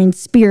 mind,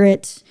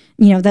 spirit,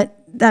 that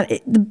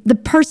the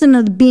person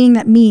of the being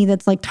that me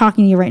that's like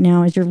talking to you right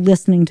now as you're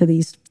listening to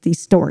these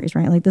stories,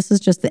 right? Like this is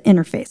just the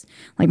interface.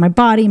 Like my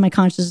body, my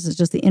consciousness is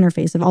just the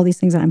interface of all these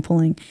things that I'm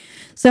pulling.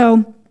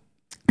 So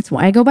that's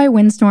why I go by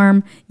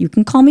Windstorm. You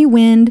can call me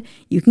Wind.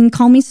 You can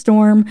call me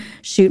Storm.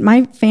 Shoot,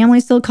 my family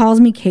still calls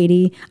me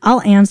Katie.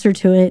 I'll answer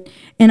to it.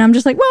 And I'm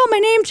just like, well, my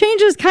name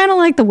changes kind of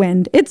like the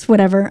wind. It's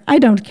whatever. I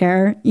don't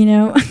care,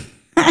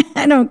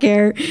 I don't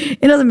care.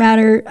 It doesn't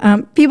matter.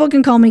 People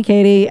can call me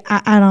Katie.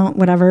 I don't,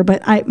 whatever.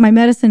 But my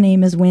medicine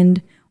name is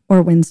Wind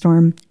or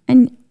Windstorm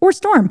or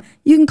Storm.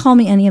 You can call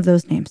me any of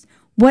those names.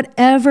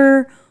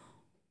 Whatever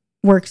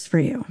works for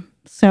you.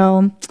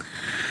 So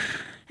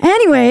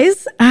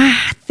anyways,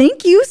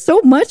 thank you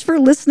so much for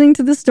listening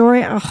to the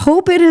story. I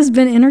hope it has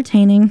been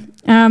entertaining.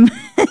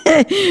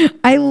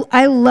 I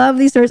love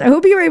these stories. I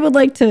hope you were able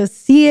to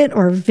see it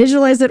or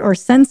visualize it or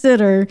sense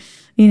it or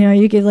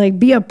you could like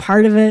be a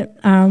part of it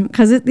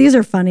because these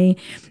are funny.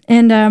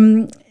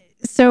 And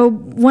so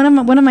one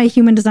of my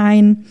human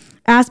design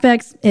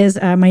aspects is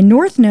my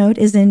north node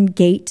is in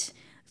gate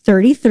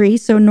 33.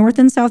 So north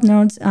and south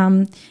nodes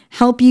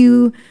help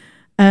you.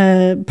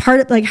 Part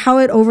of like how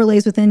it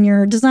overlays within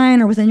your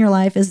design or within your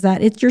life is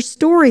that it's your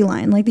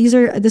storyline. Like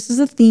this is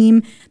a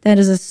theme that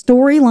is a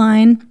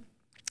storyline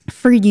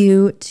for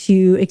you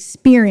to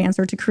experience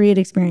or to create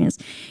experience.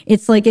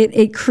 It's like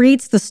it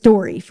creates the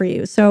story for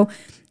you. So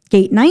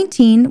gate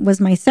 19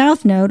 was my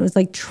south node. It was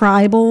like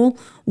tribal,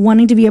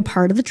 wanting to be a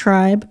part of the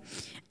tribe,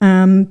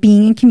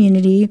 being in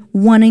community,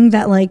 wanting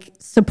that like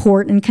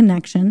support and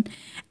connection.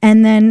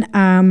 And then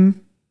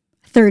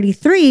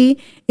 33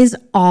 is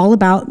all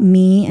about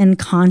me and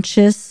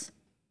conscious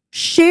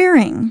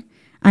sharing.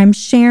 I'm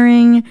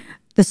sharing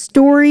the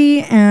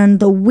story and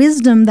the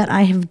wisdom that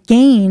I have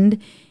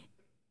gained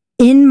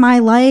in my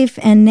life.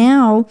 And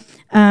now,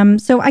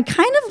 so I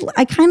kind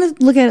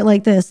of look at it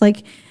like this,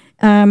 like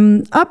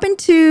up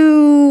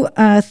into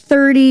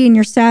 30 in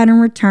your Saturn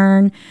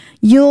return,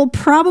 you'll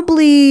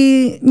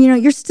probably,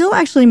 you're still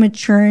actually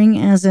maturing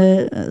as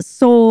a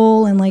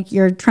soul and like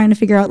you're trying to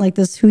figure out like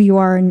this, who you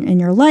are in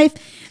your life.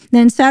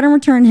 Then Saturn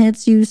return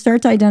hits, you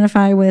start to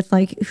identify with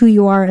like who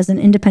you are as an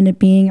independent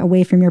being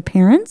away from your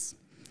parents.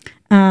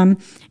 And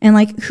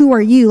like, who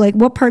are you? Like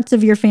what parts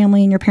of your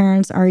family and your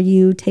parents are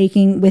you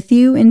taking with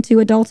you into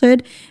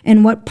adulthood?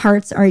 And what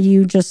parts are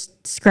you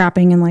just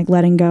scrapping and like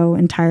letting go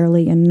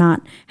entirely and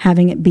not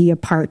having it be a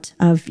part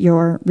of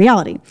your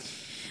reality?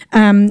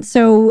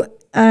 So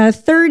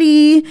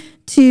 30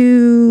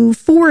 to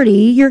 40,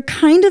 you're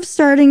kind of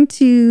starting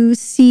to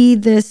see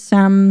this,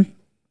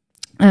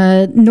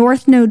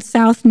 north node,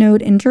 south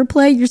node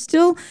interplay.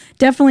 You're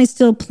definitely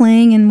still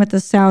playing in with the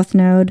south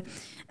node.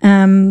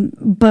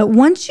 But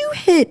once you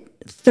hit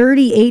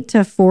 38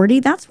 to 40,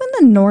 that's when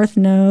the north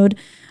node,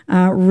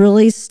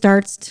 really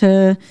starts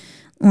to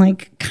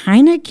like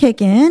kind of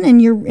kick in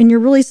and you're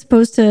really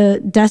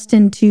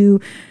destined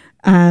to,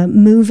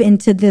 move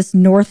into this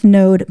north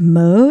node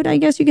mode, I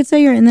guess you could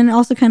say. And then it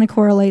also kind of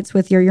correlates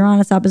with your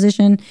Uranus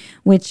opposition,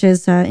 which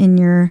is, in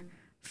your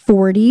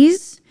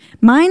 40s.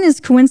 Mine is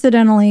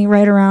coincidentally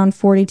right around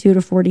 42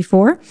 to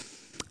 44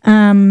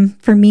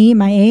 for me,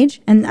 my age.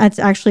 And that's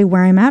actually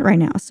where I'm at right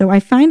now. So I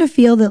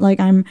feel that like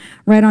I'm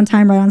right on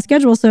time, right on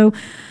schedule. So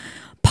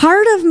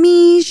part of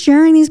me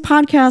sharing these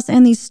podcasts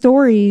and these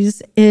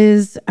stories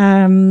is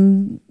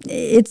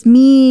it's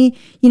me,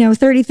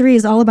 33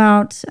 is all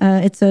about,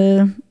 it's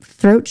a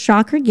throat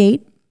chakra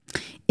gate.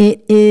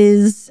 It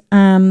is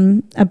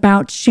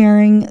about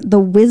sharing the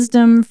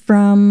wisdom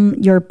from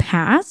your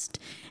past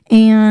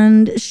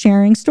and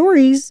sharing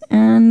stories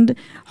and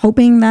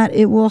hoping that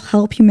it will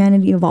help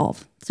humanity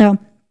evolve. So,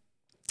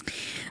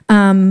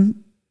 and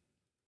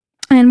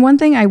one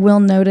thing I will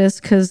notice,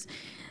 because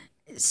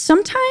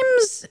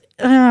sometimes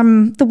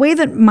the way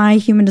that my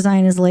human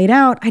design is laid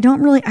out, I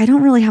don't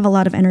really have a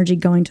lot of energy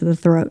going to the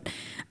throat.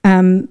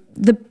 The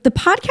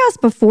podcast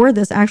before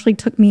this actually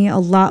took me a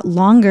lot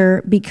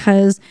longer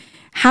because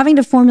having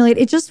to formulate,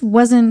 it just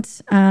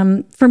wasn't,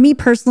 for me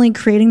personally,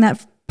 creating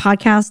that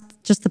podcast,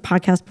 just the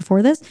podcast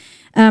before this,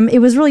 it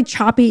was really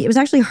choppy. It was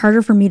actually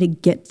harder for me to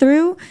get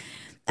through.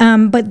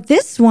 But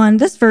this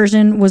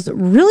version was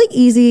really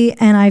easy,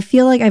 and I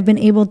feel like I've been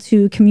able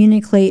to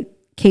communicate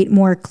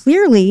more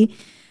clearly,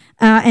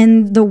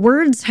 and the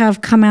words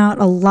have come out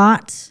a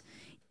lot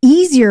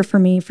easier for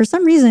me for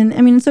some reason.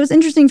 I mean, so it's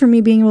interesting for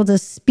me being able to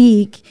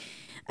speak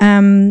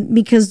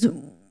because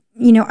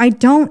I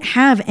don't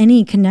have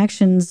any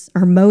connections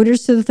or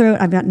motors to the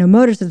throat. I've got no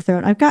motors to the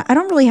throat. I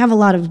don't really have a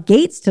lot of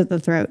gates to the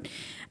throat.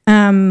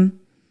 I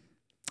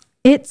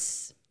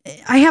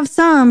have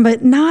some,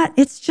 but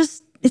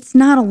it's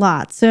not a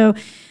lot. So,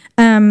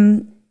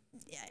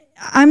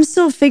 I'm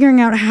still figuring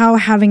out how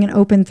having an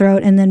open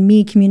throat and then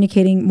me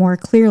communicating more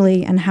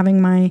clearly and having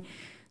my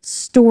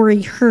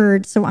story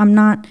heard. So I'm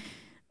not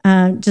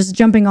just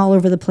jumping all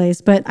over the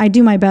place, but I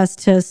do my best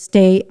to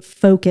stay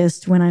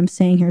focused when I'm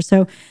saying here.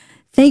 So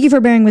thank you for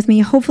bearing with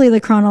me. Hopefully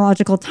the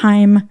chronological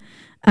time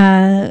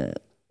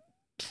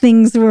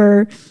things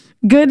were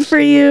good for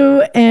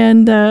you,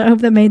 and I hope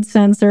that made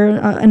sense or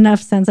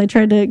enough sense. I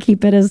tried to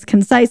keep it as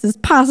concise as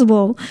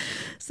possible.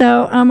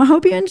 So I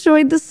hope you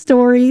enjoyed the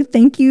story.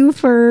 Thank you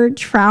for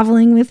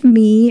traveling with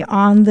me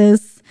on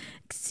this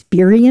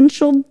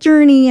experiential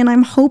journey, and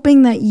I'm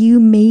hoping that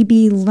you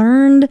maybe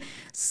learned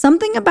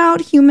something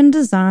about human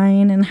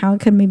design and how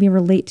it could maybe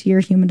relate to your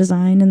human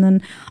design, and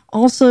then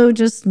also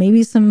just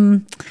maybe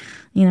some,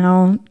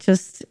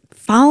 just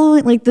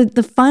following, like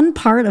the fun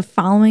part of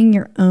following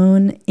your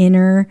own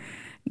inner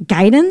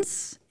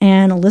guidance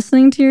and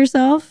listening to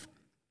yourself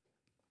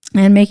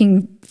and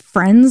making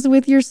friends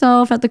with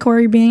yourself at the core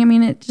of your being. I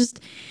mean, it just,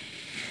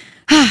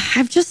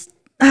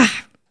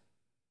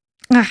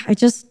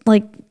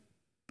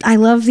 I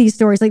love these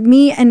stories. Like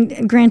me,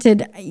 and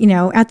granted,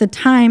 at the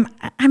time,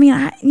 I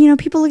mean,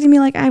 people looked at me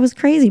like I was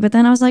crazy, but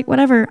then I was like,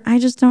 whatever, I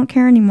just don't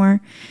care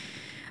anymore.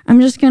 I'm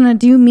just going to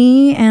do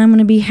me and I'm going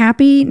to be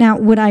happy. Now,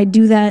 would I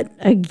do that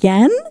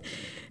again?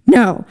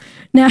 No.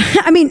 Now,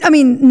 I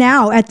mean,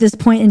 now at this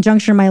point in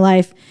juncture in my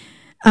life,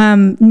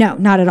 no,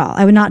 not at all.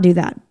 I would not do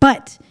that.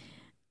 But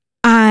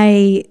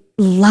I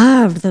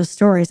loved those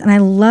stories and I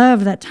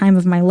loved that time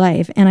of my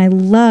life. And I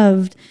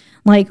loved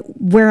like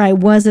where I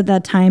was at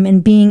that time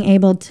and being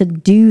able to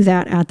do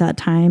that at that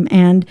time.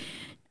 And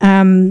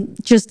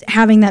just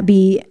having that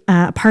be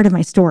a part of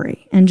my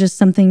story and just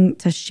something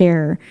to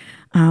share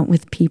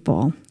with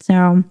people.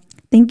 So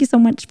thank you so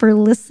much for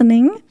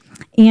listening.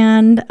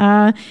 And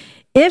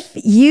if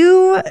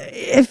you've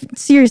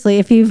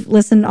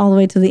listened all the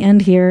way to the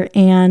end here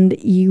and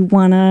you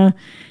want to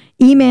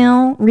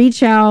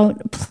reach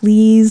out,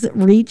 please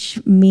reach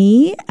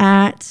me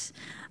at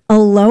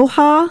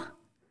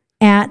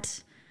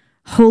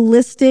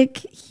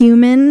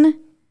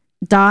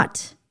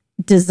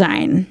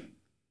aloha@holistichuman.design.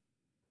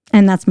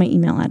 And that's my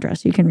email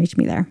address. You can reach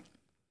me there.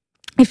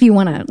 If you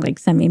want to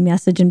send me a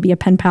message and be a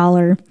pen pal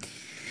or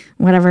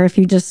whatever,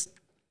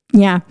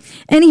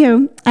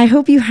 Anywho, I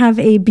hope you have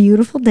a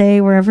beautiful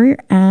day wherever you're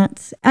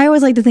at. I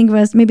always like to think of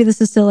us, maybe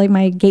this is still like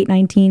my Gate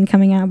 19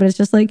 coming out, but it's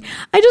just like,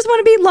 I just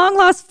want to be long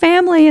lost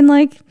family and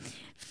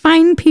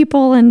find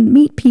people and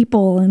meet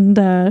people. And,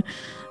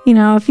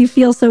 if you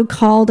feel so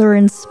called or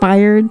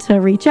inspired to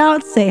reach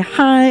out, say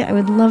hi. I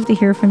would love to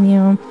hear from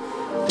you.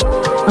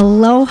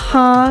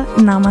 Aloha,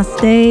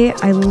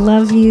 namaste. I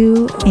love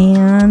you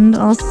and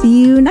I'll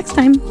see you next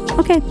time.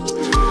 Okay.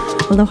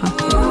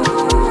 Aloha.